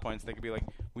major plot points, they could be like,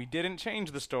 we didn't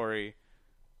change the story.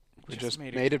 We just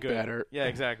made it good. better. Yeah,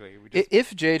 exactly. We just,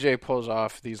 If JJ pulls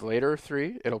off these later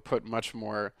 3, it'll put much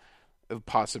more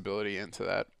possibility into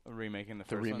that. remaking the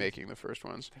The first remaking the first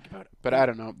ones. Think about it. But I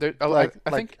don't know. I like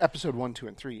think episode 1, 2,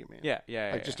 and 3. You mean? Yeah.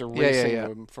 Like just yeah. erasing yeah.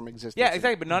 them from existence. Yeah, and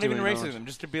exactly. But not even doing erasing those. them,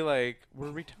 just to be like,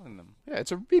 we're retelling them. yeah,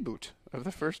 it's a reboot of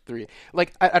the first 3.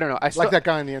 Like I don't know. I still, Like that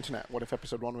guy on the internet. What if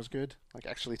episode 1 was good? Like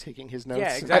actually taking his notes.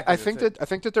 Yeah, and- exactly. I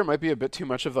think that there might be a bit too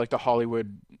much of like the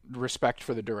Hollywood respect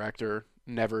for the director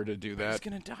never to do He's that.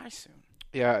 gonna die soon.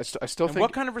 Yeah, I still And think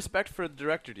what kind of respect for the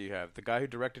director do you have? The guy who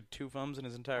directed 2 films in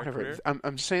his entire whatever. career?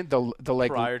 I'm saying the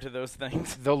like Prior to those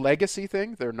things? the legacy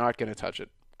thing, they're not going to touch it.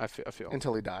 I feel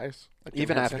until he dies. Like Jim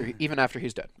even Henson. after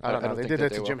he's dead. I don't know. They think did that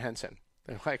it to will. Jim Henson.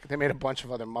 They made a bunch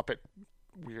of other Muppet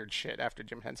weird shit after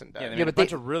Jim Henson died. Yeah, they Yeah, made a but bunch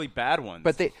they- of really bad ones.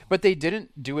 But they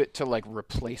didn't do it to like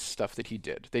replace stuff that he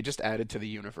did. They just added to the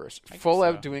universe. guess Full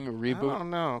out so. doing a I reboot. don't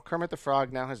know. Kermit the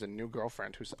Frog now has a new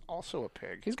girlfriend who's also a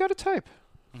pig. He's got a type.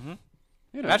 Mhm.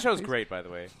 You know, that show's he's- great, by the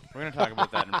way. We're gonna talk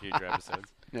about that in future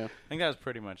episodes. Yeah. I think that was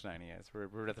pretty much 90s.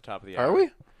 We're at the top of the Are hour. we?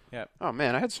 Yep. Oh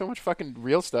man, I had so much fucking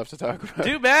real stuff to talk about.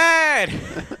 Too bad!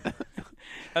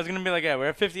 I was going to be like, yeah, we're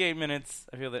at 58 minutes.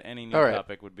 I feel that any new All right.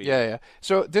 topic would be... Yeah.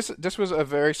 So this was a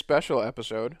very special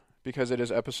episode because it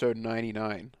is episode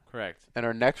 99. Correct. And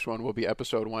our next one will be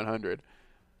episode 100.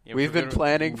 Yeah, We've been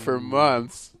planning for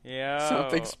months. Yeah.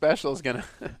 Something special is gonna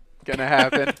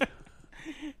happen.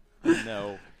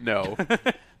 No. No.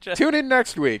 Tune in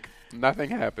next week. Nothing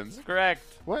happens. Correct.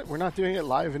 What? We're not doing it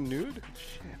live and nude?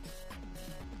 Shit.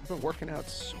 I've been working out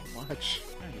so much.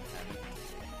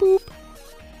 Boop.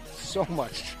 So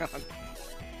much, John.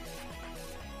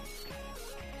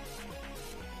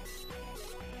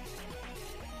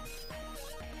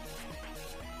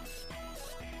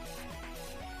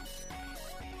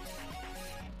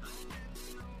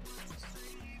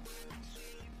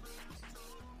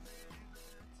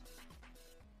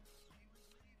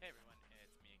 Hey everyone,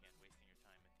 it's me again, wasting your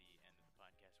time at the end of the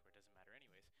podcast where it doesn't matter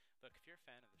anyways. Look, if you're a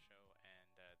fan of the show and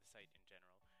the site in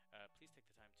general, please take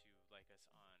the time to like us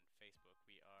on Facebook.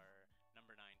 We are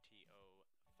number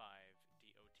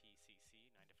 9TO5DOTCC,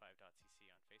 9to5.cc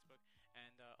on Facebook.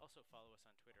 And also follow us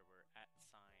on Twitter. We're at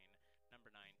sign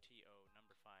number 9TO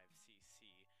number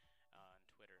 5CC on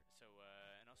Twitter. So,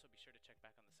 and also be sure to check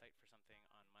back on the site for something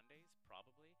on Mondays,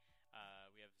 probably.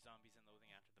 We have Zombies and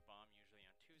Loathing After the Bomb usually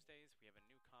on Tuesdays. We have a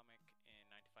new comic in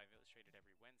 9 to 5 Illustrated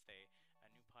every Wednesday,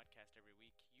 a new podcast every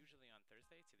week, usually on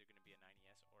Thursday. It's either going to be a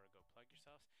 90s or a Go Plug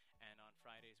Yourselves. And on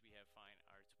Fridays we have Fine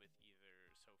Arts with either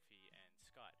Sophie and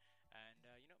Scott. And,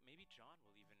 maybe John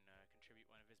will even contribute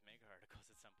one of his mega articles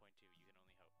at some point too. You can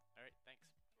only hope. All right,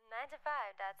 thanks.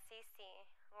 9to5.cc.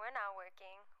 We're not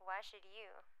working. Why should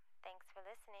you? Thanks for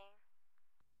listening.